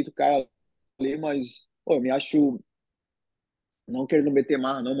respeita o cara ali, mas pô, eu me acho não querendo meter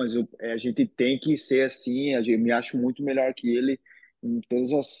marra, não, mas a gente tem que ser assim. Me acho muito melhor que ele em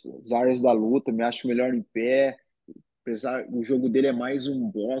todas as áreas da luta. Me acho melhor em pé. Apesar, o jogo dele é mais um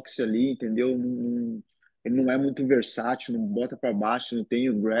boxe ali, entendeu? Ele não é muito versátil, não bota para baixo, não tem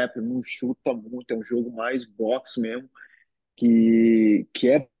o grappling, não chuta muito. É um jogo mais boxe mesmo que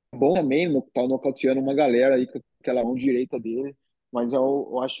é bom também, tá nocauteando uma galera aí com aquela mão direita dele, mas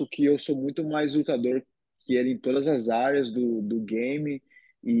eu acho que eu sou muito mais lutador que ele em todas as áreas do game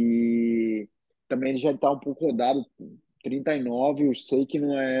e também ele já tá um pouco rodado, 39, eu sei que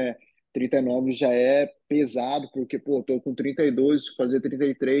não é, 39 já é pesado, porque, pô, eu tô com 32, fazer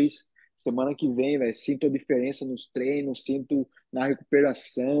 33 semana que vem, velho, sinto a diferença nos treinos, sinto na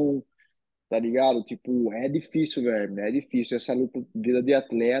recuperação, tá ligado? Tipo, é difícil, velho, é difícil. Essa luta, vida de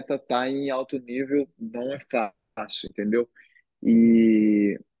atleta, tá em alto nível, não é fácil, entendeu?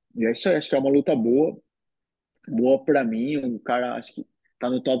 E, e é isso aí, acho que é uma luta boa, boa pra mim. Um cara, acho que tá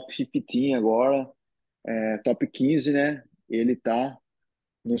no top 15 agora, top 15, né? Ele tá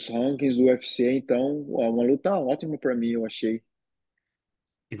nos rankings do UFC, então, ó, uma luta ótima pra mim, eu achei.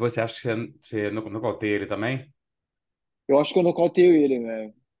 E você acha que você nocauteia ele também? Eu acho que eu nocauteio ele,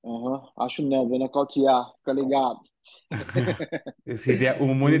 velho. Aham. Acho não, vou nocautear, fica ligado. O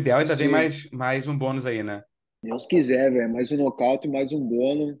mundo ideal ainda vem Sim. mais um bônus aí, né? Deus quiser, velho. Mais um nocaute, mais um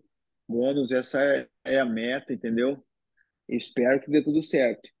bônus. Bônus, essa é a meta, entendeu? Espero que dê tudo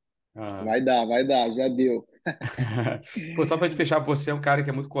certo. Ah. Vai dar, já deu. Pô, só pra te fechar, você é um cara que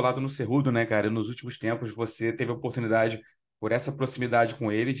é muito colado no Cerrudo, né, cara? Nos últimos tempos você teve a oportunidade, por essa proximidade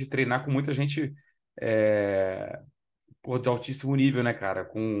com ele, de treinar com muita gente é, pô, de altíssimo nível, né, cara?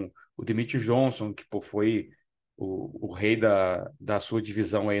 Com o Demetrius Johnson, que pô, foi o rei da sua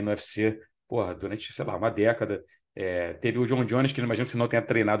divisão aí no UFC, porra, durante, sei lá, uma década. Teve o John Jones, que eu imagino que você não tenha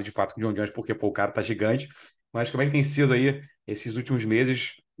treinado de fato com o John Jones, porque pô, o cara tá gigante. Mas como é que tem sido aí esses últimos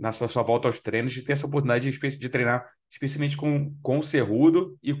meses, na sua volta aos treinos, de ter essa oportunidade de treinar, especialmente com o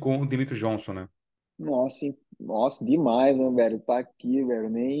Cerrudo e com o Demetrius Johnson, né? Nossa, hein? Nossa, demais, né, velho? Tá aqui, velho.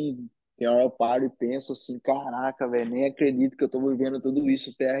 Nem tem hora eu paro e penso assim, caraca, velho, nem acredito que eu tô vivendo tudo isso,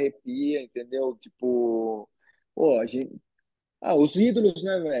 até arrepia, entendeu? Tipo, pô, a gente. Ah, os ídolos,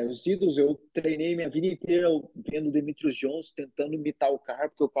 né, velho? Os ídolos, eu treinei minha vida inteira vendo o Demetrius Johnson, tentando imitar o cara,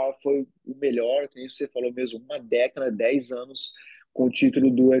 porque o cara foi o melhor, que nem você falou mesmo, uma década, 10 anos com o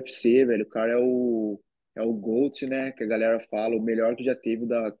título do UFC, velho. O cara é o. é o GOAT, né? Que a galera fala, o melhor que já teve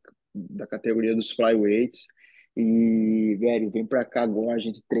da categoria dos flyweights. E, velho, vem pra cá agora, a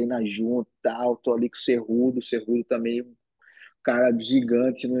gente treina junto, tal. Tô ali com o Cerrudo também, um cara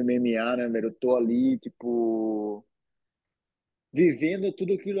gigante no MMA, né, velho? Eu tô ali, tipo, vivendo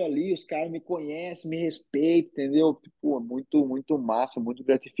tudo aquilo ali, os caras me conhecem, me respeitam, entendeu? Tipo, muito massa, muito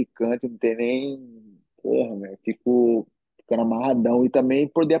gratificante, não tem nem. Porra, velho, fico ficando amarradão. E também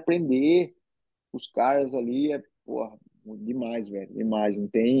poder aprender os caras ali é, porra, demais, velho, demais. Não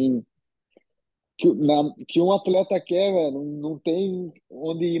tem. Que um atleta quer, velho, não tem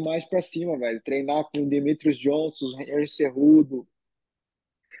onde ir mais pra cima, velho. Treinar com o Demetrius Johnson, Henry Cejudo,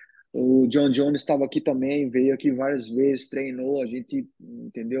 o John Jones estava aqui também, veio aqui várias vezes, treinou, a gente,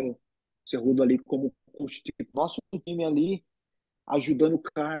 entendeu? Cerrudo ali como coach, tipo, nosso time ali, ajudando o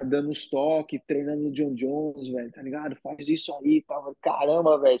cara, dando os toques, treinando o John Jones, velho, tá ligado? Faz isso aí, tava,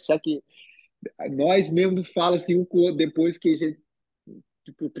 caramba, velho, só que nós mesmo fala assim, depois que a gente,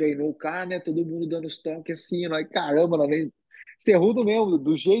 tipo, treinou o cara, né, todo mundo dando os toques assim, nós, caramba, nós, Cerrudo mesmo,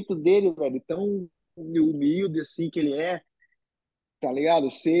 do jeito dele, velho, tão humilde assim que ele é, tá ligado?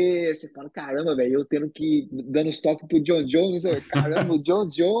 Você fala, caramba, velho, eu tendo que dando estoque pro John Jones, velho, caramba, o John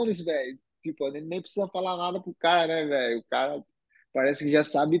Jones, velho, tipo, nem precisa falar nada pro cara, né, velho? O cara parece que já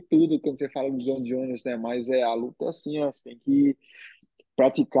sabe tudo quando você fala do John Jones, né? Mas é a luta é assim, ó, você tem que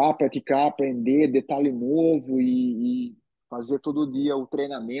praticar, aprender, detalhe novo e fazer todo dia o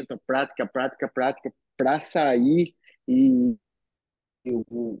treinamento, a prática, pra sair e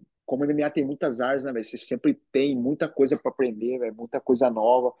como o MMA tem muitas áreas, né, velho? Você sempre tem muita coisa para aprender, velho, muita coisa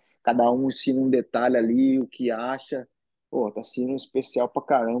nova. Cada um ensina um detalhe ali, o que acha. Pô, tá sendo especial pra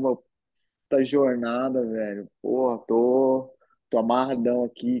caramba essa jornada, velho. Porra, tô amarradão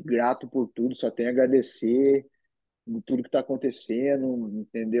aqui, grato por tudo, só tenho a agradecer de tudo que tá acontecendo,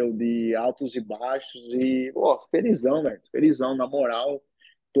 entendeu? De altos e baixos e, pô, felizão, velho, felizão, na moral.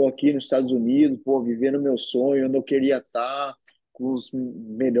 Tô aqui nos Estados Unidos, pô, vivendo meu sonho, onde eu queria estar, com os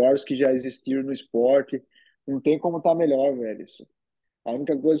melhores que já existiram no esporte. Não tem como estar melhor, velho. Isso. A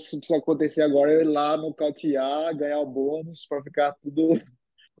única coisa que precisa acontecer agora é ir lá nocautear, ganhar o bônus para ficar tudo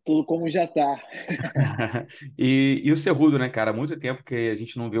como já tá. E o Cerrudo, né, cara? Há muito tempo que a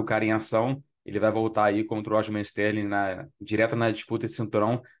gente não vê o cara em ação. Ele vai voltar aí contra o Aljamain Sterling direto na disputa de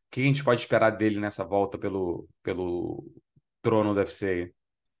cinturão. O que a gente pode esperar dele nessa volta pelo trono do UFC?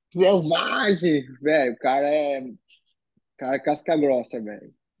 Selvagem, velho. Cara é casca grossa,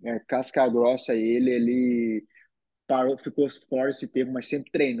 velho. É casca grossa ele parou, ficou fora esse tempo, mas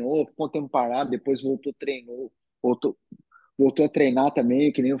sempre treinou, ficou um tempo parado, depois voltou, treinou, voltou, voltou a treinar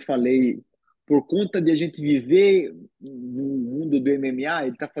também, que nem eu falei, por conta de a gente viver no mundo do MMA,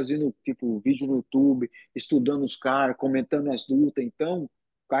 ele tá fazendo tipo vídeo no YouTube, estudando os caras, comentando as lutas, então o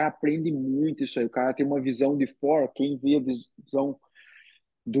cara aprende muito isso aí, o cara tem uma visão de fora, quem vê a visão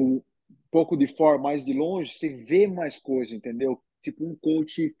do pouco de fora, mais de longe, você vê mais coisa, entendeu? Tipo um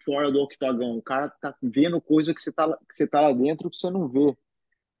coach fora do octagão, o cara tá vendo coisa que você tá lá dentro que você não vê.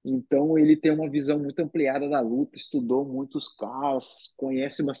 Então ele tem uma visão muito ampliada da luta, estudou muitos caras,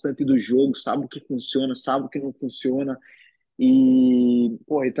 conhece bastante do jogo, sabe o que funciona, sabe o que não funciona. E,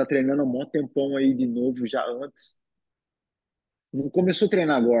 pô, ele tá treinando há um tempão aí de novo, já antes. Não começou a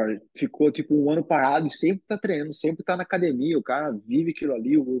treinar agora, ficou tipo um ano parado e sempre tá treinando, sempre tá na academia. O cara vive aquilo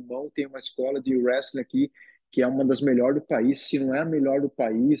ali. O irmão tem uma escola de wrestling aqui, que é uma das melhores do país, se não é a melhor do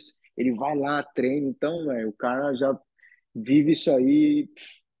país. Ele vai lá, treina. Então, velho, o cara já vive isso aí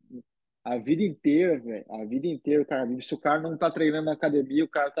a vida inteira, velho. A vida inteira o cara vive. Se o cara não tá treinando na academia, o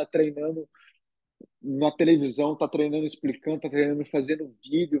cara tá treinando na televisão, tá treinando explicando, tá treinando fazendo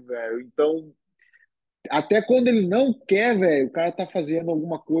vídeo, velho. Então, até quando ele não quer, velho, o cara tá fazendo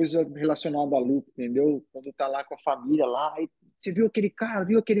alguma coisa relacionada à luta, entendeu? Quando tá lá com a família lá, aí você viu aquele cara,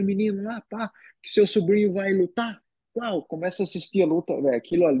 viu aquele menino lá, pá, que seu sobrinho vai lutar? Uau, começa a assistir a luta, velho.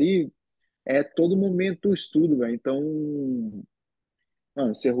 Aquilo ali é todo momento estudo, velho. Então,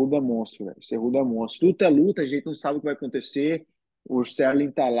 mano, Cerrudo é monstro, velho. Cerrudo é monstro. Luta é luta, a gente não sabe o que vai acontecer. O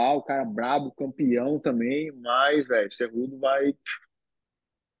Sterling tá lá, o cara brabo, campeão também, mas, velho, Cerrudo vai.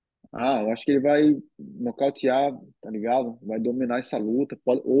 Ah, eu acho que ele vai nocautear, tá ligado? Vai dominar essa luta,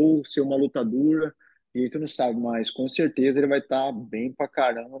 pode, ou ser uma luta dura, a gente não sabe, mas com certeza ele vai estar bem pra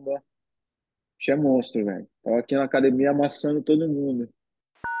caramba. Che é monstro, velho. Tava aqui na academia amassando todo mundo.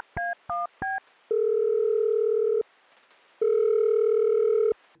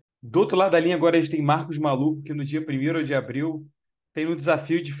 Do outro lado da linha, agora a gente tem Marcos Maluco, que no dia 1º de abril tem um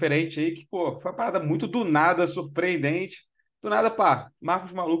desafio diferente aí, que, pô, foi uma parada muito do nada, surpreendente. Do nada, pá,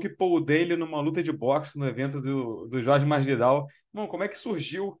 Marcos Maluco e Paul Daly numa luta de boxe no evento do Jorge Masvidal. Mano, como é que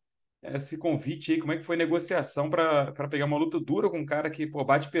surgiu esse convite aí, como é que foi a negociação para pegar uma luta dura com um cara que, pô,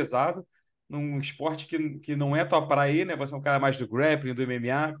 bate pesado num esporte que não é tua praia aí, né? Você é um cara mais do grappling, do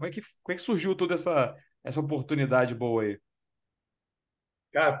MMA. Como é que surgiu toda essa oportunidade boa aí?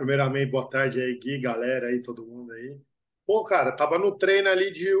 Cara, primeiramente, boa tarde aí, Gui, galera aí, todo mundo aí. Pô, cara, tava no treino ali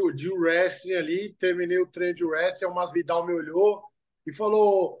de wrestling ali, terminei o treino de wrestling, o Masvidal me olhou e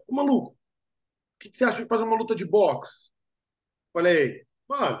falou, ô, maluco, o que você acha de fazer uma luta de boxe? Falei,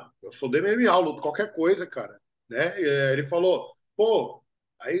 mano, eu sou do MMA, eu luto qualquer coisa, cara, né? Ele falou, pô,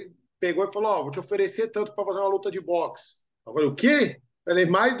 aí pegou e falou, ó, vou te oferecer tanto para fazer uma luta de boxe. Eu falei, o quê? Falei,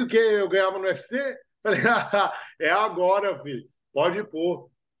 mais do que eu ganhava no UFC? Falei, é agora, filho, pode pôr,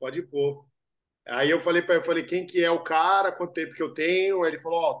 pode pôr. Aí eu falei para ele, eu falei, quem que é o cara, quanto tempo que eu tenho? Aí ele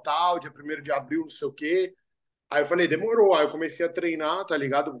falou, ó, tal, dia 1º de abril, não sei o quê. Aí eu falei, demorou. Aí eu comecei a treinar, tá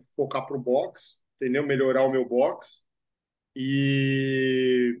ligado? Focar pro boxe, entendeu? Melhorar o meu boxe.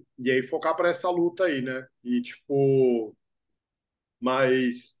 E aí focar para essa luta aí, né? E tipo,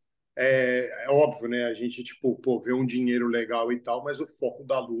 mas é óbvio, né? A gente, tipo, pô, vê um dinheiro legal e tal, mas o foco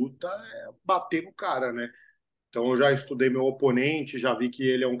da luta é bater no cara, né? Então eu já estudei meu oponente, já vi que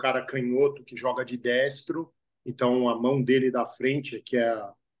ele é um cara canhoto que joga de destro, então a mão dele da frente, que é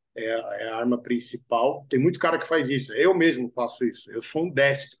a arma principal. Tem muito cara que faz isso. Eu mesmo faço isso. Eu sou um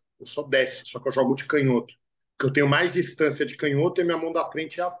destro, eu sou destro, só que eu jogo de canhoto. Porque eu tenho mais distância de canhoto e minha mão da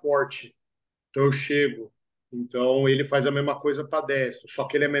frente é a forte. Então eu chego. Então ele faz a mesma coisa para destro, só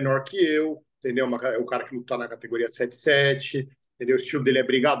que ele é menor que eu, entendeu? É o cara que luta na categoria 77, entendeu? O estilo dele é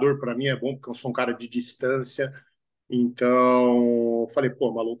brigador, para mim é bom, porque eu sou um cara de distância. Então, eu falei,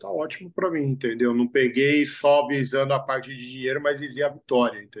 pô, Malu tá ótimo para mim, entendeu? Não peguei só visando a parte de dinheiro, mas visei a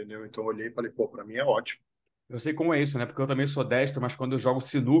vitória, entendeu? Então, eu olhei e falei, pô, para mim é ótimo. Eu sei como é isso, né? Porque eu também sou destro, mas quando eu jogo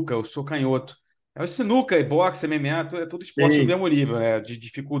sinuca, eu sou canhoto. É o sinuca e boxe, MMA, é tudo esporte do Sim, mesmo nível, né? De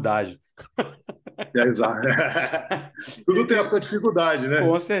dificuldade. é exato. Tudo tem a sua dificuldade, né?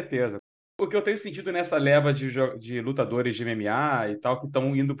 Com certeza. O que eu tenho sentido nessa leva de lutadores de MMA e tal, que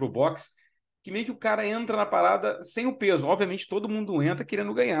estão indo pro boxe, que meio que o cara entra na parada sem o peso. Obviamente, todo mundo entra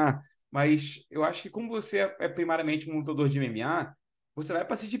querendo ganhar. Mas eu acho que como você é primariamente um lutador de MMA, você vai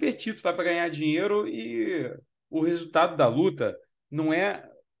para se divertir, tu vai para ganhar dinheiro e o resultado da luta não é.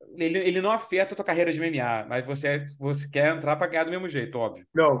 Ele não afeta a tua carreira de MMA, mas você quer entrar para ganhar do mesmo jeito, óbvio.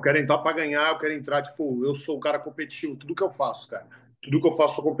 Não, eu quero entrar para ganhar, eu quero entrar, tipo, eu sou um cara competitivo, tudo que eu faço, cara. Tudo que eu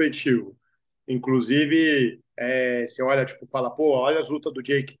faço, sou competitivo. Inclusive, você olha, tipo, fala, pô, olha as lutas do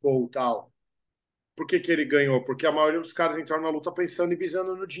Jake Paul e tal. Por que que ele ganhou? Porque a maioria dos caras entraram na luta pensando e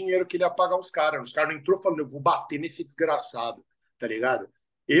visando no dinheiro que ele ia pagar os caras. Os caras não entrou falando, eu vou bater nesse desgraçado, tá ligado?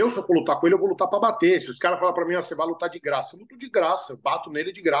 Eu, se eu for lutar com ele, eu vou lutar pra bater. Se os caras falarem pra mim, ó, você vai lutar de graça, eu luto de graça, eu bato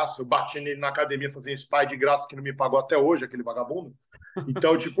nele de graça. Eu bati nele na academia fazendo spy de graça, que não me pagou até hoje, aquele vagabundo.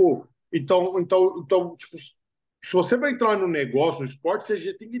 Então, tipo, tipo, se você vai entrar no negócio, no esporte,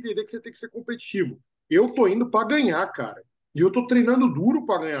 você tem que entender que você tem que ser competitivo. Eu tô indo pra ganhar, cara. E eu tô treinando duro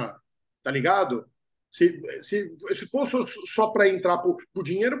pra ganhar, tá ligado? Se for só para entrar por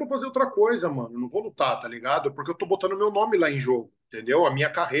dinheiro, eu vou fazer outra coisa, mano. Eu não vou lutar, tá ligado? Porque eu tô botando meu nome lá em jogo, entendeu? A minha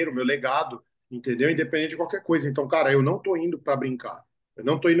carreira, o meu legado, entendeu? Independente de qualquer coisa. Então, cara, eu não tô indo para brincar. Eu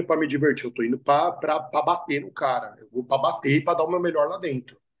não tô indo para me divertir. Eu tô indo para bater no cara. Eu vou para bater e para dar o meu melhor lá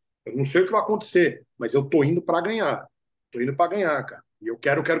dentro. Eu não sei o que vai acontecer, mas eu tô indo para ganhar. Tô indo para ganhar, cara. E eu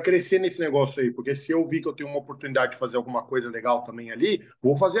quero crescer nesse negócio aí, porque se eu vi que eu tenho uma oportunidade de fazer alguma coisa legal também ali,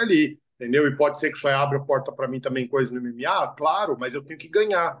 vou fazer ali, entendeu? E pode ser que isso aí abra a porta para mim também, coisa no MMA, claro, mas eu tenho que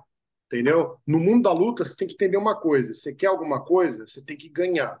ganhar, entendeu? No mundo da luta, você tem que entender uma coisa: você quer alguma coisa, você tem que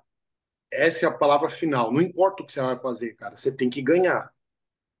ganhar. Essa é a palavra final. Não importa o que você vai fazer, cara, você tem que ganhar.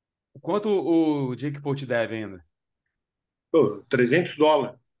 Quanto o Jake Paul te deve ainda? Pô, US$ 300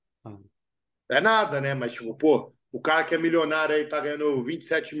 Ah. é nada, né? Mas, tipo, pô, o cara que é milionário aí tá ganhando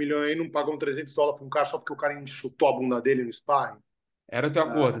 27 milhões aí, não pagou US$ 300 pra um cara só porque o cara chutou a bunda dele no sparring. Era o teu Ah,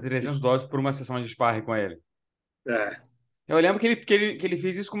 acordo, US$ 300 por uma sessão de sparring com ele. é. Eu lembro que ele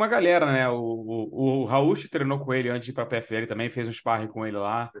fez isso com uma galera, né? O Rauch treinou com ele antes de ir pra PFL também, fez um sparring com ele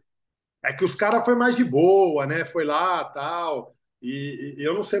lá. É que os caras foi mais de boa, né? Foi lá, tal. E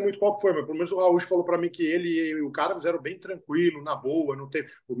eu não sei muito qual que foi, mas pelo menos o Raul falou para mim que ele e o cara fizeram bem tranquilo, na boa, não teve.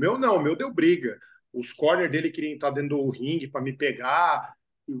 O meu não, o meu deu briga. Os corner dele queriam estar dentro do ringue para me pegar.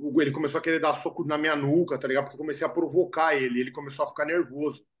 Ele começou a querer dar soco na minha nuca, tá ligado? Porque eu comecei a provocar ele. Ele começou a ficar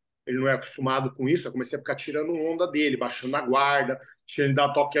nervoso. Ele não é acostumado com isso. Eu comecei a ficar tirando onda dele, baixando a guarda, tirando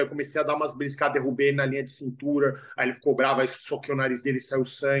dar toque. Aí eu comecei a dar umas briscadas, derrubei ele na linha de cintura. Aí ele ficou bravo, aí soquei o nariz dele, saiu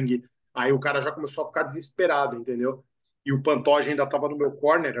sangue. Aí o cara já começou a ficar desesperado, entendeu? E o Pantoja ainda tava no meu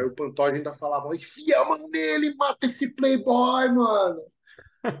corner, aí o Pantoja ainda falava, enfia a mão nele, mata esse playboy, mano.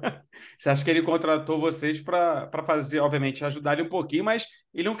 Você acha que ele contratou vocês para fazer, obviamente, ajudar ele um pouquinho, mas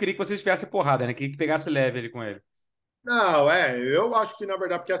ele não queria que vocês tivessem porrada, né? Queria que pegasse leve ele com ele. Não, eu acho que na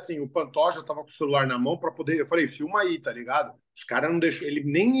verdade, porque assim, o Pantoja tava com o celular na mão para poder. Eu falei, filma aí, tá ligado? Os caras não deixou ele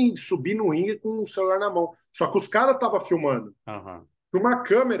nem subir no ringue com o celular na mão. Só que os caras tava filmando. Aham. Com uma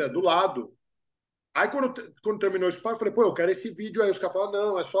câmera do lado. Aí quando terminou o sparring, eu falei, pô, eu quero esse vídeo aí. Os caras falaram,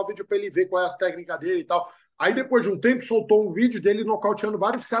 não, é só vídeo pra ele ver qual é as técnicas dele e tal. Aí depois de um tempo soltou um vídeo dele nocauteando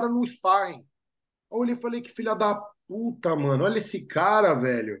vários caras no sparring. Aí eu olhei e falei, que filha da puta, mano. Olha esse cara,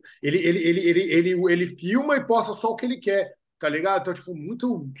 velho. Ele filma e posta só o que ele quer, tá ligado? Então, tipo,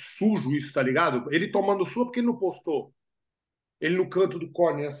 muito sujo isso, tá ligado? Ele tomando sua porque ele não postou. Ele no canto do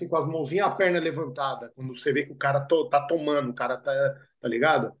corner, assim, com as mãozinhas, a perna levantada. Quando você vê que o cara tá tomando, o cara tá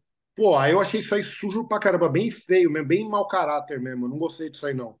ligado? Pô, aí eu achei isso aí sujo pra caramba, bem feio mesmo, bem mau caráter mesmo. Eu não gostei disso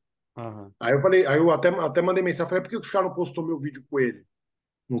aí, não. Aham. Aí eu falei, aí eu até mandei mensagem, falei, por que os caras não postou meu vídeo com ele?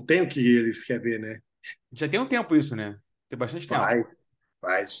 Não tem o que eles querem ver, né? Já tem um tempo isso, né? Tem bastante tempo. Vai,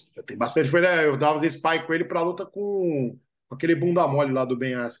 faz. Tem bastante. Eu dava esse spy com ele pra luta com aquele bunda mole lá do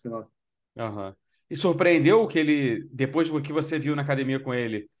Ben Askren lá. Aham. E surpreendeu que ele, depois do que você viu na academia com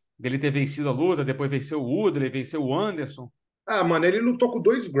ele, dele ter vencido a luta, depois venceu o Woodley, venceu o Anderson? Ah, mano, ele lutou com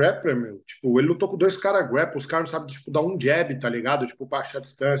dois grappler, meu. Tipo, ele lutou com dois caras grappler. Os caras não sabem, tipo, dar um jab, tá ligado? Tipo, pra achar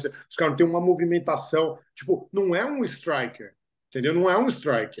distância. Os caras não têm uma movimentação. Tipo, não é um striker. Entendeu? Não é um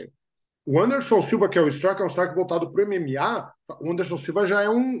striker. O Anderson Silva, que é um striker voltado pro MMA. O Anderson Silva já é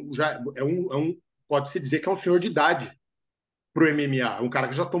um, pode-se dizer que é um senhor de idade pro MMA. É um cara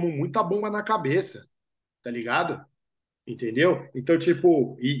que já tomou muita bomba na cabeça, tá ligado? Entendeu? Então,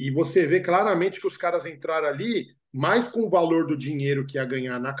 tipo, e você vê claramente que os caras entraram ali mais com o valor do dinheiro que ia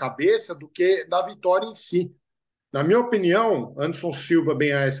ganhar na cabeça do que da vitória em si. Na minha opinião, Anderson Silva,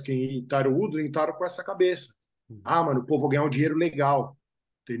 Ben Askren e Tyron Woodley entraram com essa cabeça. Ah, mano, pô, vou ganhar um dinheiro legal.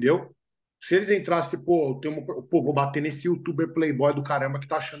 Entendeu? Se eles entrassem, pô, pô, vou bater nesse youtuber playboy do caramba que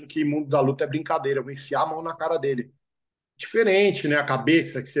tá achando que mundo da luta é brincadeira, eu vou enfiar a mão na cara dele. Diferente, né? A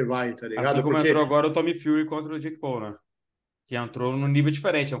cabeça que você vai, tá Assim ligado? como entrou Porque, agora o Tommy Fury contra o Jake Paul, né? Que entrou num nível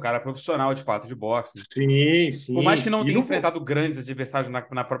diferente, é um cara profissional de fato de boxe, né? sim, Por mais que sim. não E tenha não, enfrentado grandes adversários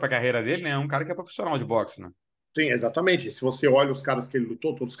na própria carreira dele, né? É um cara que é profissional de boxe, né? sim, exatamente. Se você olha os caras que ele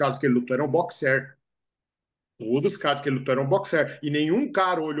lutou, todos os caras que ele lutou eram boxer. Todos os caras que ele lutou eram boxer. E nenhum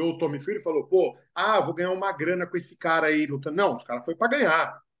cara olhou o Tommy Fury e falou, pô, vou ganhar uma grana com esse cara aí lutando. Não, os caras foi para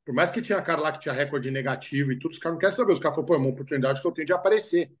ganhar. Por mais que tinha cara lá que tinha recorde negativo e tudo, os caras não querem saber. Os caras falaram, pô, é uma oportunidade que eu tenho de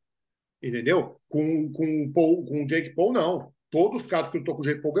aparecer. Entendeu? Com o Jake Paul, não. Todos os caras que lutou com o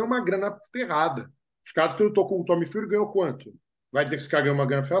Jake Paul ganham uma grana ferrada. Os caras que lutou com o Tommy Fury ganhou quanto? Vai dizer que os caras ganham uma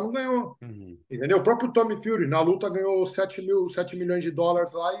grana ferrada? Não ganhou. Uhum. Entendeu? O próprio Tommy Fury na luta ganhou 7 milhões de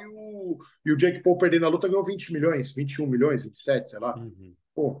dólares lá e o Jake Paul perdendo na luta ganhou 20 milhões, 21 milhões, 27, sei lá. Uhum.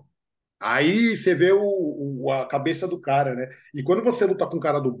 Pô, aí você vê a cabeça do cara, né? E quando você luta com o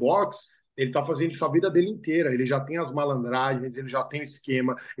cara do boxe, ele tá fazendo isso a vida dele inteira. Ele já tem as malandragens, ele já tem o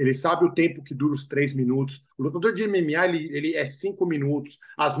esquema, ele sabe o tempo que dura os 3 minutos. O lutador de MMA, ele é 5 minutos.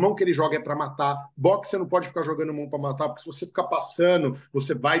 As mãos que ele joga é para matar. Boxe, você não pode ficar jogando mão para matar, porque se você ficar passando,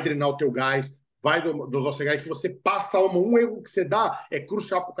 você vai drenar o teu gás, vai dosar o seu gás. Se você passa um erro que você dá, é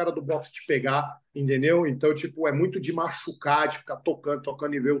crucial pro cara do boxe te pegar, entendeu? Então, tipo, é muito de machucar, de ficar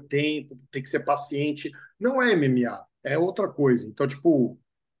tocando e ver o tempo, tem que ser paciente. Não é MMA, é outra coisa. Então, tipo,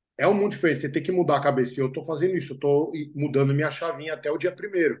 é um mundo diferente. Você tem que mudar a cabeça. E eu tô fazendo isso, eu tô mudando minha chavinha até o dia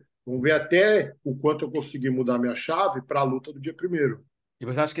primeiro. Vamos ver até o quanto eu consegui mudar minha chave para a luta do dia primeiro. E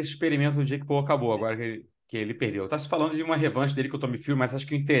você acha que esse experimento do Jake Paul acabou agora que ele perdeu? Tá se falando de uma revanche dele com o Tommy Fury, mas acho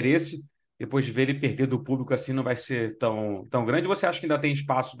que o interesse, depois de ver ele perder do público assim, não vai ser tão grande? Ou você acha que ainda tem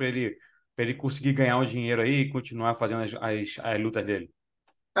espaço para ele conseguir ganhar um dinheiro aí e continuar fazendo as lutas dele?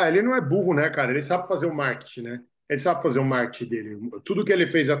 Ele não é burro, né, cara? Ele sabe fazer o marketing, né? Ele sabe fazer o marketing dele. Tudo que ele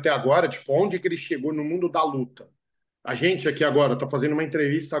fez até agora, tipo, onde que ele chegou no mundo da luta? A gente aqui agora tá fazendo uma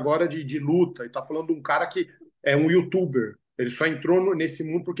entrevista agora de luta e tá falando de um cara que é um youtuber. Ele só entrou nesse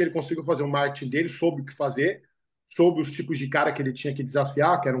mundo porque ele conseguiu fazer o marketing dele, soube o que fazer, soube os tipos de cara que ele tinha que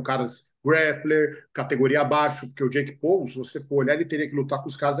desafiar, que eram caras grappler, categoria abaixo, porque o Jake Paul, se você for olhar, ele teria que lutar com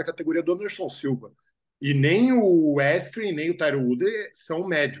os caras da categoria do Anderson Silva. E nem o Askren, nem o Tyron Woodley são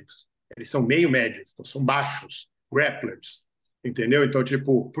médios. Eles são meio médios, então são baixos, grapplers. Entendeu? Então,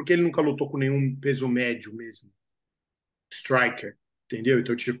 tipo, por que ele nunca lutou com nenhum peso médio mesmo? Striker, entendeu?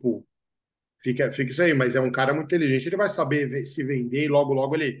 Então, tipo, fica isso aí, mas é um cara muito inteligente, ele vai saber se vender e logo,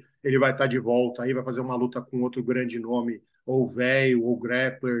 logo ele vai estar de volta, aí vai fazer uma luta com outro grande nome, ou velho, ou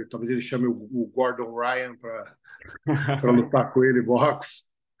grappler, talvez ele chame o Gordon Ryan para lutar com ele, boxe,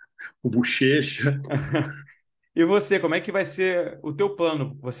 o Bochecha. E você, como é que vai ser o teu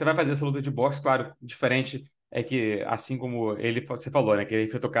plano? Você vai fazer essa luta de boxe, claro, diferente é que, assim como você falou, né, que ele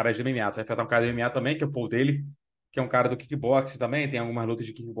enfrentou caras de MMA, tu vai enfrentar um cara de MMA também, que é o Paul Daly, que é um cara do kickboxing também, tem algumas lutas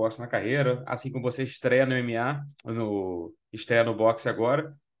de kickboxing na carreira, assim como você estreia no MMA, estreia no boxe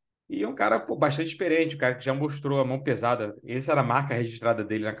agora, e é um cara, pô, bastante experiente, um cara que já mostrou a mão pesada, essa era a marca registrada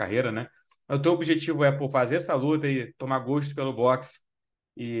dele na carreira, né? O teu objetivo é, pô, fazer essa luta e tomar gosto pelo boxe,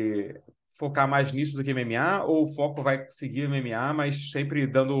 e focar mais nisso do que MMA, ou o foco vai seguir MMA, mas sempre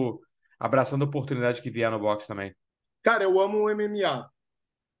abraçando a oportunidade que vier no boxe também? Cara, eu amo o MMA,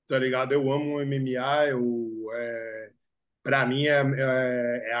 tá ligado? Eu amo o MMA, para mim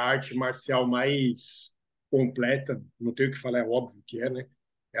é a arte marcial mais completa, não tenho o que falar, é óbvio que é, né?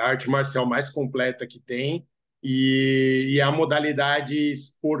 É a arte marcial mais completa que tem e é a modalidade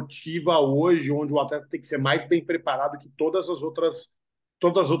esportiva hoje onde o atleta tem que ser mais bem preparado que todas as outras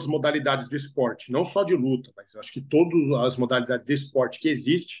modalidades de esporte, não só de luta, mas acho que todas as modalidades de esporte que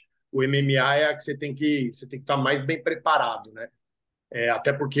existe, o MMA é a que você tem que estar mais bem preparado, né?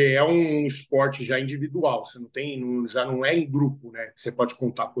 Até porque é um esporte já individual, você não tem, já não é em grupo, né? Você pode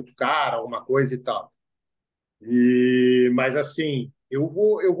contar com outro cara, alguma coisa e tal. Mas assim, eu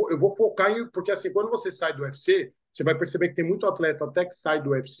vou focar em, porque assim, quando você sai do UFC, você vai perceber que tem muito atleta até que sai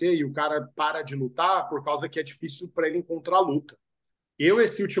do UFC e o cara para de lutar por causa que é difícil para ele encontrar luta.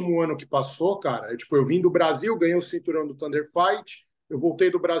 Esse último ano que passou, cara, eu vim do Brasil, ganhei o cinturão do Thunder Fight, eu voltei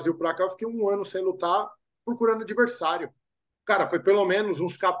do Brasil para cá, eu fiquei um ano sem lutar, procurando adversário. Cara, foi pelo menos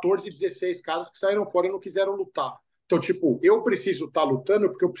uns 14, 16 caras que saíram fora e não quiseram lutar. Então, tipo, eu preciso estar lutando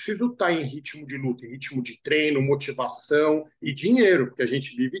porque eu preciso estar em ritmo de luta, em ritmo de treino, motivação e dinheiro, porque a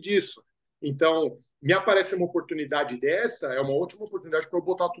gente vive disso. Então, me aparece uma oportunidade dessa, é uma ótima oportunidade para eu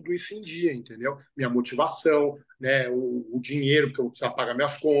botar tudo isso em dia, entendeu? Minha motivação, né, o dinheiro, porque eu preciso pagar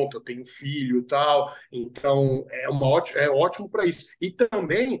minhas contas, eu tenho filho e tal. Então, é ótimo para isso. E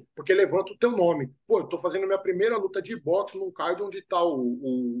também porque levanta o teu nome. Pô, eu estou fazendo minha primeira luta de boxe num card onde está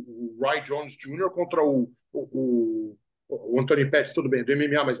o Roy Jones Jr. contra o Anthony Pettis, tudo bem, do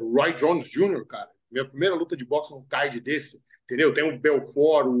MMA, mas o Roy Jones Jr., cara, minha primeira luta de boxe num card desse, entendeu? Tem o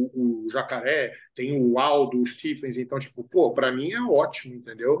Belfort, o Jacaré, tem o Aldo, o Stephens, então, tipo, pô, para mim é ótimo,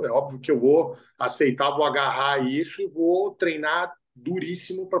 entendeu? É óbvio que eu vou aceitar, vou agarrar isso e vou treinar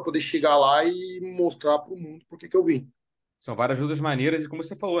duríssimo para poder chegar lá e mostrar para o mundo por que eu vim. São várias lutas maneiras e como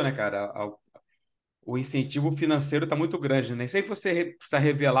você falou, né, cara, o incentivo financeiro está muito grande. Nem sei que você precisa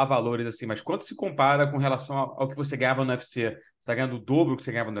revelar valores assim, mas quanto se compara com relação ao que você ganhava no UFC? Você está ganhando o dobro que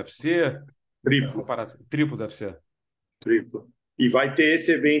você ganhava no UFC? Triplo. Triplo do UFC. Triplo. E vai ter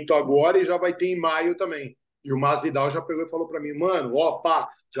esse evento agora e já vai ter em maio também. E o Masvidal já pegou e falou para mim, mano, ó, pá,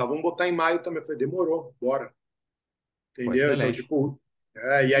 já vamos botar em maio também. Eu falei, demorou, bora. Pô, Entendeu? Então, excelente. tipo,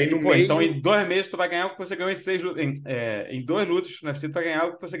 e aí no pô, meio. Então, em 2 meses, tu vai ganhar o que você ganhou em 6. Em 2 lutas no UFC, tu vai ganhar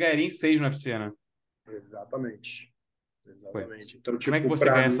o que você ganharia em 6 no UFC, né? Exatamente. Pô, Exatamente. Então, como é que tipo, você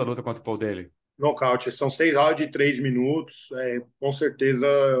para ganha essa mim, luta contra o Paul Daly? nocaute. São 6 rounds de 3 minutos. Com certeza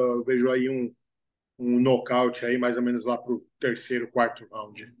eu vejo aí um nocaute aí, mais ou menos lá pro terceiro, quarto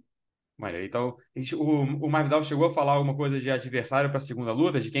round. Olha, então, o Masvidal chegou a falar alguma coisa de adversário para a segunda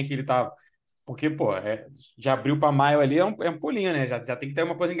luta, de quem que ele tá. Porque, pô, de abril para maio ali é um pulinho, né? Já tem que ter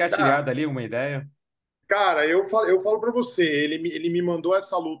uma coisa Cara, engatilhada ali, uma ideia. Cara, eu falo para você, ele me mandou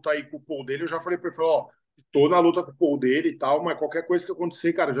essa luta aí com o Paul dele, eu já falei para ele, ó, tô na luta com o Paul dele e tal, mas qualquer coisa que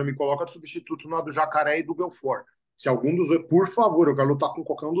acontecer, cara, já me coloca de substituto na do Jacaré e do Belfort. Se algum dos dois, por favor, eu quero lutar com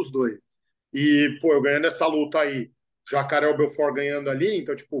qualquer um dos dois. E, pô, eu ganhando essa luta aí, Jacaré ou Belfort ganhando ali,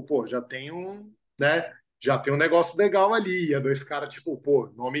 então, tipo, pô, né, já tem um negócio legal ali, é dois caras, tipo, pô,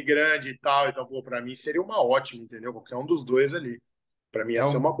 nome grande e tal, então, pô, pra mim seria uma ótima, entendeu? Qualquer um dos dois ali. Pra mim ia É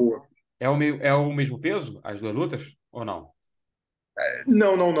ser o, uma boa. é o mesmo peso, as duas lutas? Ou não?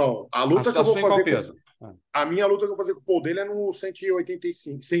 Não, não, não. A luta que eu A vou sua em qual fazer peso? a minha luta que eu vou fazer com o Paul dele é no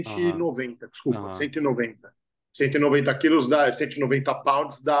 185, Aham, 190, desculpa, aham, 190. 190 quilos dá 190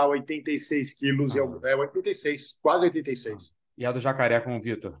 pounds dá 86 quilos aham, 86, quase aham. 86. E a do Jacaré com o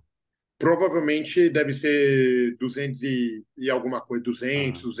Vitor? Provavelmente deve ser 200 e alguma coisa,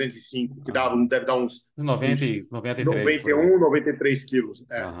 200, Aham, 205, que aham. deve dar uns 93 por aí. 91, 93 quilos.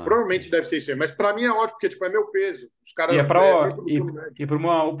 Aham. Provavelmente deve ser isso aí. Mas para mim é ótimo, porque tipo, é meu peso. Os E é caras sempre lutando médio.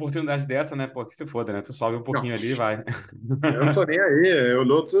 uma oportunidade dessa, né? Pô, que se foda, né? Tu sobe um Não, pouquinho ali e vai. eu não tô nem aí. Eu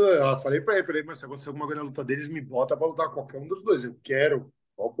luto. Eu falei pra ele, mas se acontecer alguma coisa na luta deles, me bota pra lutar qualquer um dos dois. Eu quero.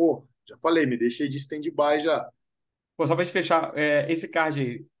 Ó, pô, já falei, me deixei de stand-by já. Pô, só pra gente fechar, esse card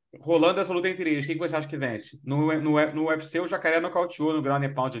aí, rolando essa luta entre eles, quem que você acha que vence? No UFC, o Jacaré nocauteou no ground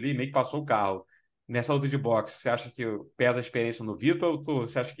and pound ali, meio que passou o carro. Nessa luta de boxe, você acha que pesa a experiência no Vitor ou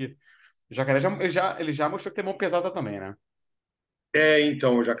você acha que O Jacaré ele já mostrou que tem mão pesada também, né?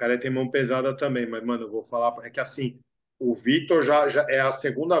 Então, o Jacaré tem mão pesada também, mas, mano, eu vou falar, é que assim, o Vitor já é a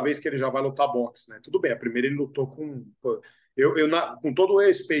segunda vez que ele já vai lutar boxe, né? Tudo bem, a primeira ele lutou com. Pô, com todo o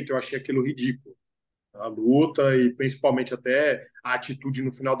respeito, eu achei aquilo ridículo. A luta e principalmente até a atitude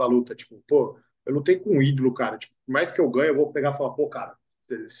no final da luta. Tipo, pô, eu lutei com um ídolo, cara. Tipo, por mais que eu ganhe, eu vou pegar e falar, pô, cara,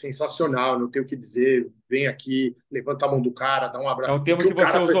 sensacional, não tenho o que dizer. Vem aqui, levanta a mão do cara, dá um É abraço. o O termo que que o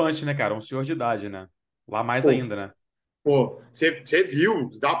você cara. usou antes, né, cara? Um senhor de idade, né? Lá mais Pô, ainda, né? pô, você viu,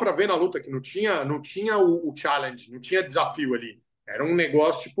 dá pra ver na luta que não tinha o challenge, não tinha desafio ali. Era um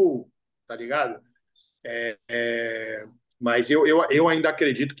negócio, tipo, tá ligado? Mas eu ainda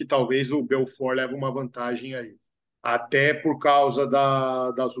acredito que talvez o Belfort leve uma vantagem aí. Até por causa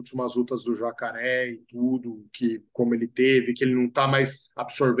das últimas lutas do Jacaré e tudo, que como ele teve, que ele não está mais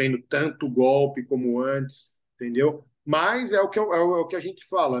absorvendo tanto golpe como antes, entendeu? Mas é o que a gente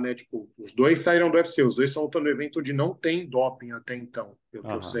fala, né? Tipo, os dois saíram do UFC, os dois estão lutando no evento onde não tem doping até então, pelo que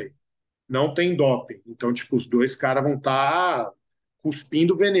eu Aham. sei. Não tem doping. Então, tipo, os dois caras vão estar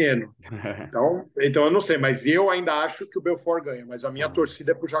cuspindo veneno. Então eu não sei, mas eu ainda acho que o Belfort ganha, mas a minha Aham.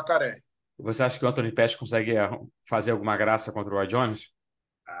 torcida é pro Jacaré. Você acha que o Anthony Pettis consegue fazer alguma graça contra o Roy Jones?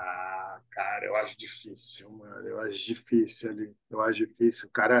 Ah, cara, eu acho difícil, mano. Eu acho difícil ali. Eu acho difícil.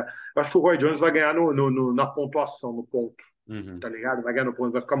 Cara, eu acho que o Roy Jones vai ganhar na pontuação, no ponto, Uhum. tá ligado? Vai ganhar no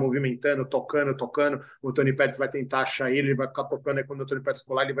ponto, vai ficar movimentando, tocando, tocando. O Tony Pettis vai tentar achar ele vai ficar tocando. Aí quando o Tony Pettis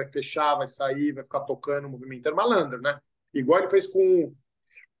for lá, ele vai fechar, vai sair, vai ficar tocando, movimentando. Malandro, né? Igual ele fez com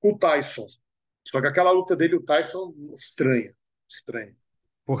o Tyson. Só que aquela luta dele, o Tyson, estranha. Estranha.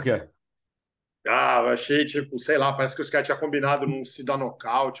 Por quê? Ah, eu achei, tipo, sei lá, parece que os caras tinham combinado não se dar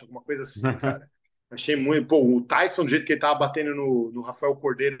nocaute, alguma coisa assim, cara. Achei muito. Pô, o Tyson, do jeito que ele tava batendo no Rafael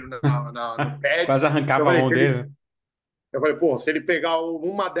Cordeiro no Quase pads, eu arrancava a falei, mão dele, né? pô, se ele pegar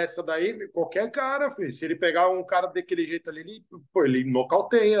uma dessa daí, qualquer cara, filho, se ele pegar um cara daquele jeito ali, ele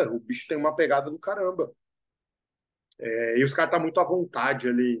nocauteia. O bicho tem uma pegada do caramba. E os caras tá muito à vontade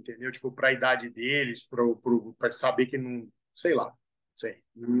ali, entendeu? Tipo, pra idade deles, pra saber que não. Sei lá. Sei.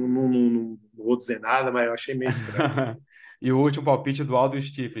 Não vou dizer nada, mas eu achei meio estranho. E o último palpite do Aldo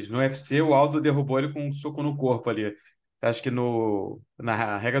Stephens. No UFC, o Aldo derrubou ele com um soco no corpo ali. Você acha que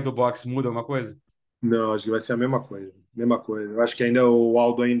na regra do boxe muda alguma coisa? Não, acho que vai ser a mesma coisa. Mesma coisa. Eu acho que ainda o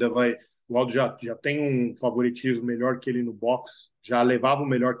Aldo ainda vai. O Aldo já tem um favoritismo melhor que ele no boxe. Já levava o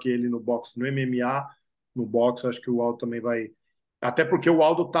melhor que ele no boxe no MMA. No boxe, acho que o Aldo também vai. Até porque o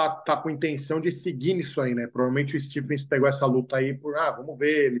Aldo tá com intenção de seguir nisso aí, né? Provavelmente o Stephens pegou essa luta aí por. Vamos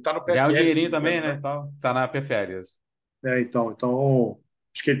ver. Ele tá no Ganhar um PFL, se dinheirinho não me também, engano, né? né? Tá na PFL, isso. Então,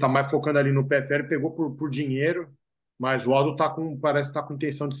 acho que ele tá mais focando ali no PFL, pegou por dinheiro, mas o Aldo parece que tá com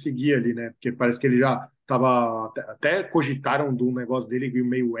intenção de seguir ali, né? Porque parece que ele já tava, até cogitaram do negócio dele e o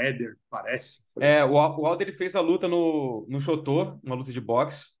Mayweather, parece. O Aldo ele fez a luta no Chotô, uma luta de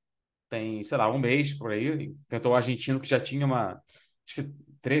boxe. Tem, sei lá, um mês por aí. Enfrentou o argentino que já tinha acho que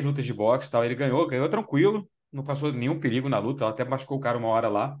 3 lutas de boxe e tal. Ele ganhou tranquilo, não passou nenhum perigo na luta. Ela até machucou o cara uma hora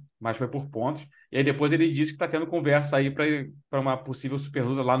lá, mas foi por pontos. E aí depois ele disse que está tendo conversa aí para uma possível super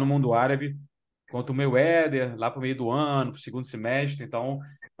luta lá no mundo árabe contra o Mayweather, lá para o meio do ano, para o segundo semestre. Então,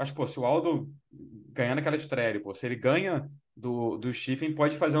 mas, pô, se o Aldo ganhar naquela estreia, pô, se ele ganha do Stephen,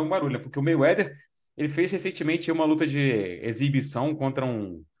 pode fazer um barulho, né? Porque o Mayweather, ele fez recentemente uma luta de exibição contra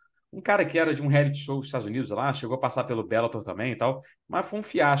um cara que era de um reality show dos Estados Unidos lá, chegou a passar pelo Bellator também e tal, mas foi um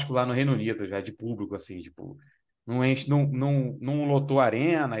fiasco lá no Reino Unido, já de público, assim, tipo, não lotou a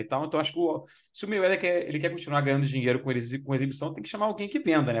arena e tal. Então, acho que se o Mayweather ele quer continuar ganhando dinheiro com exibição, tem que chamar alguém que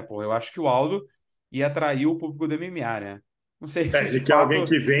venda, né, pô? Eu acho que o Aldo ia atrair o público do MMA, né? Não sei se de Ele quer alguém fato.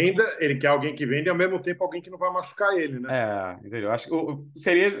 que venda, ele quer alguém que venda e ao mesmo tempo alguém que não vai machucar ele, né? Entendeu? Acho que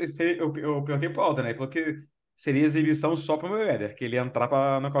eu perguntei pro Aldo, né? Ele falou que seria exibição só pro Mayweather, que ele ia entrar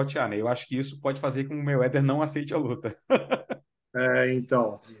pra nocautear, né? Eu acho que isso pode fazer com que o Mayweather não aceite a luta.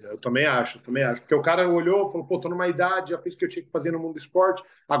 Então, eu também acho. Porque o cara olhou e falou, pô, tô numa idade, já fiz o que eu tinha que fazer no mundo do esporte,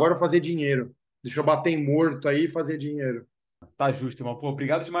 agora eu vou fazer dinheiro. Deixa eu bater em morto aí e fazer dinheiro. Tá justo, irmão. Pô,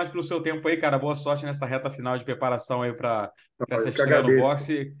 obrigado demais pelo seu tempo aí, cara. Boa sorte nessa reta final de preparação aí pra essa Eu que estreia no agradeço.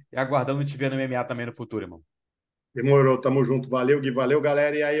 boxe e aguardando te ver no MMA também no futuro, irmão. Demorou, tamo junto. Valeu, Gui, valeu,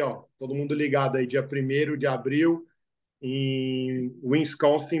 galera. E aí, ó, todo mundo ligado aí, dia 1º de abril, em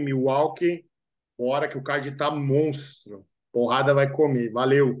Wisconsin, Milwaukee. Bora que o card tá monstro. Porrada vai comer.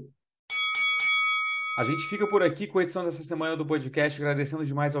 Valeu. A gente fica por aqui com a edição dessa semana do podcast, agradecendo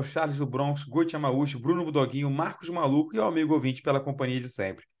demais ao Charles do Bronx, Guti Amaucho, Bruno Budoguinho, Marcos Maluco e ao amigo ouvinte pela companhia de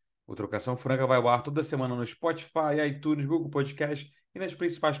sempre. O Trocação Franca vai ao ar toda semana no Spotify, iTunes, Google Podcast e nas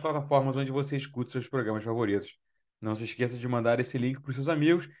principais plataformas onde você escuta seus programas favoritos. Não se esqueça de mandar esse link para os seus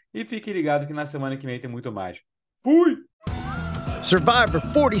amigos e fique ligado que na semana que vem tem muito mais. Fui! Survivor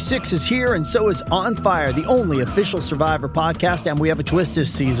 46 is here, and so is On Fire, the only official Survivor podcast, and we have a twist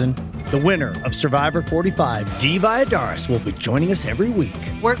this season. The winner of Survivor 45, Dee Valladares, will be joining us every week.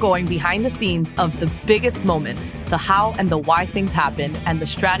 We're going behind the scenes of the biggest moments, the how and the why things happen, and the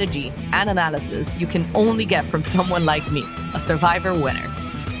strategy and analysis you can only get from someone like me, a Survivor winner.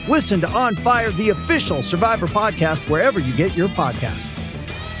 Listen to On Fire, the official Survivor podcast, wherever you get your podcasts.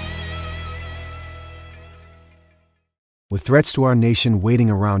 With threats to our nation waiting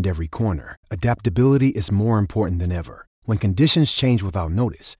around every corner, adaptability is more important than ever. When conditions change without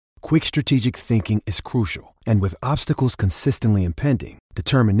notice, quick strategic thinking is crucial. And with obstacles consistently impending,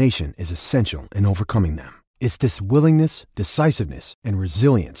 determination is essential in overcoming them. It's this willingness, decisiveness, and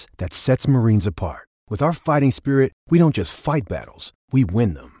resilience that sets Marines apart. With our fighting spirit, we don't just fight battles, we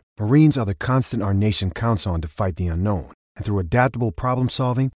win them. Marines are the constant our nation counts on to fight the unknown. And through adaptable problem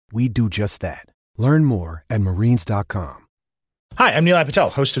solving, we do just that. Learn more at marines.com. Hi, I'm Nilay Patel,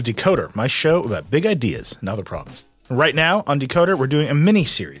 host of Decoder, my show about big ideas and other problems. Right now on Decoder, we're doing a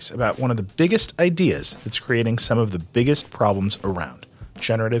mini-series about one of the biggest ideas that's creating some of the biggest problems around,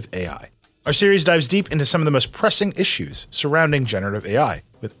 generative AI. Our series dives deep into some of the most pressing issues surrounding generative AI,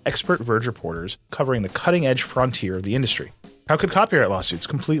 with expert Verge reporters covering the cutting-edge frontier of the industry. How could copyright lawsuits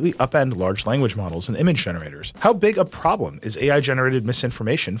completely upend large language models and image generators? How big a problem is AI-generated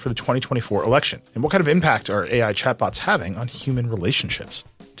misinformation for the 2024 election? And what kind of impact are AI chatbots having on human relationships?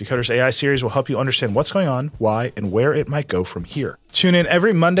 Decoder's AI series will help you understand what's going on, why, and where it might go from here. Tune in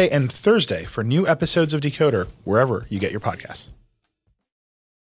every Monday and Thursday for new episodes of Decoder, wherever you get your podcasts.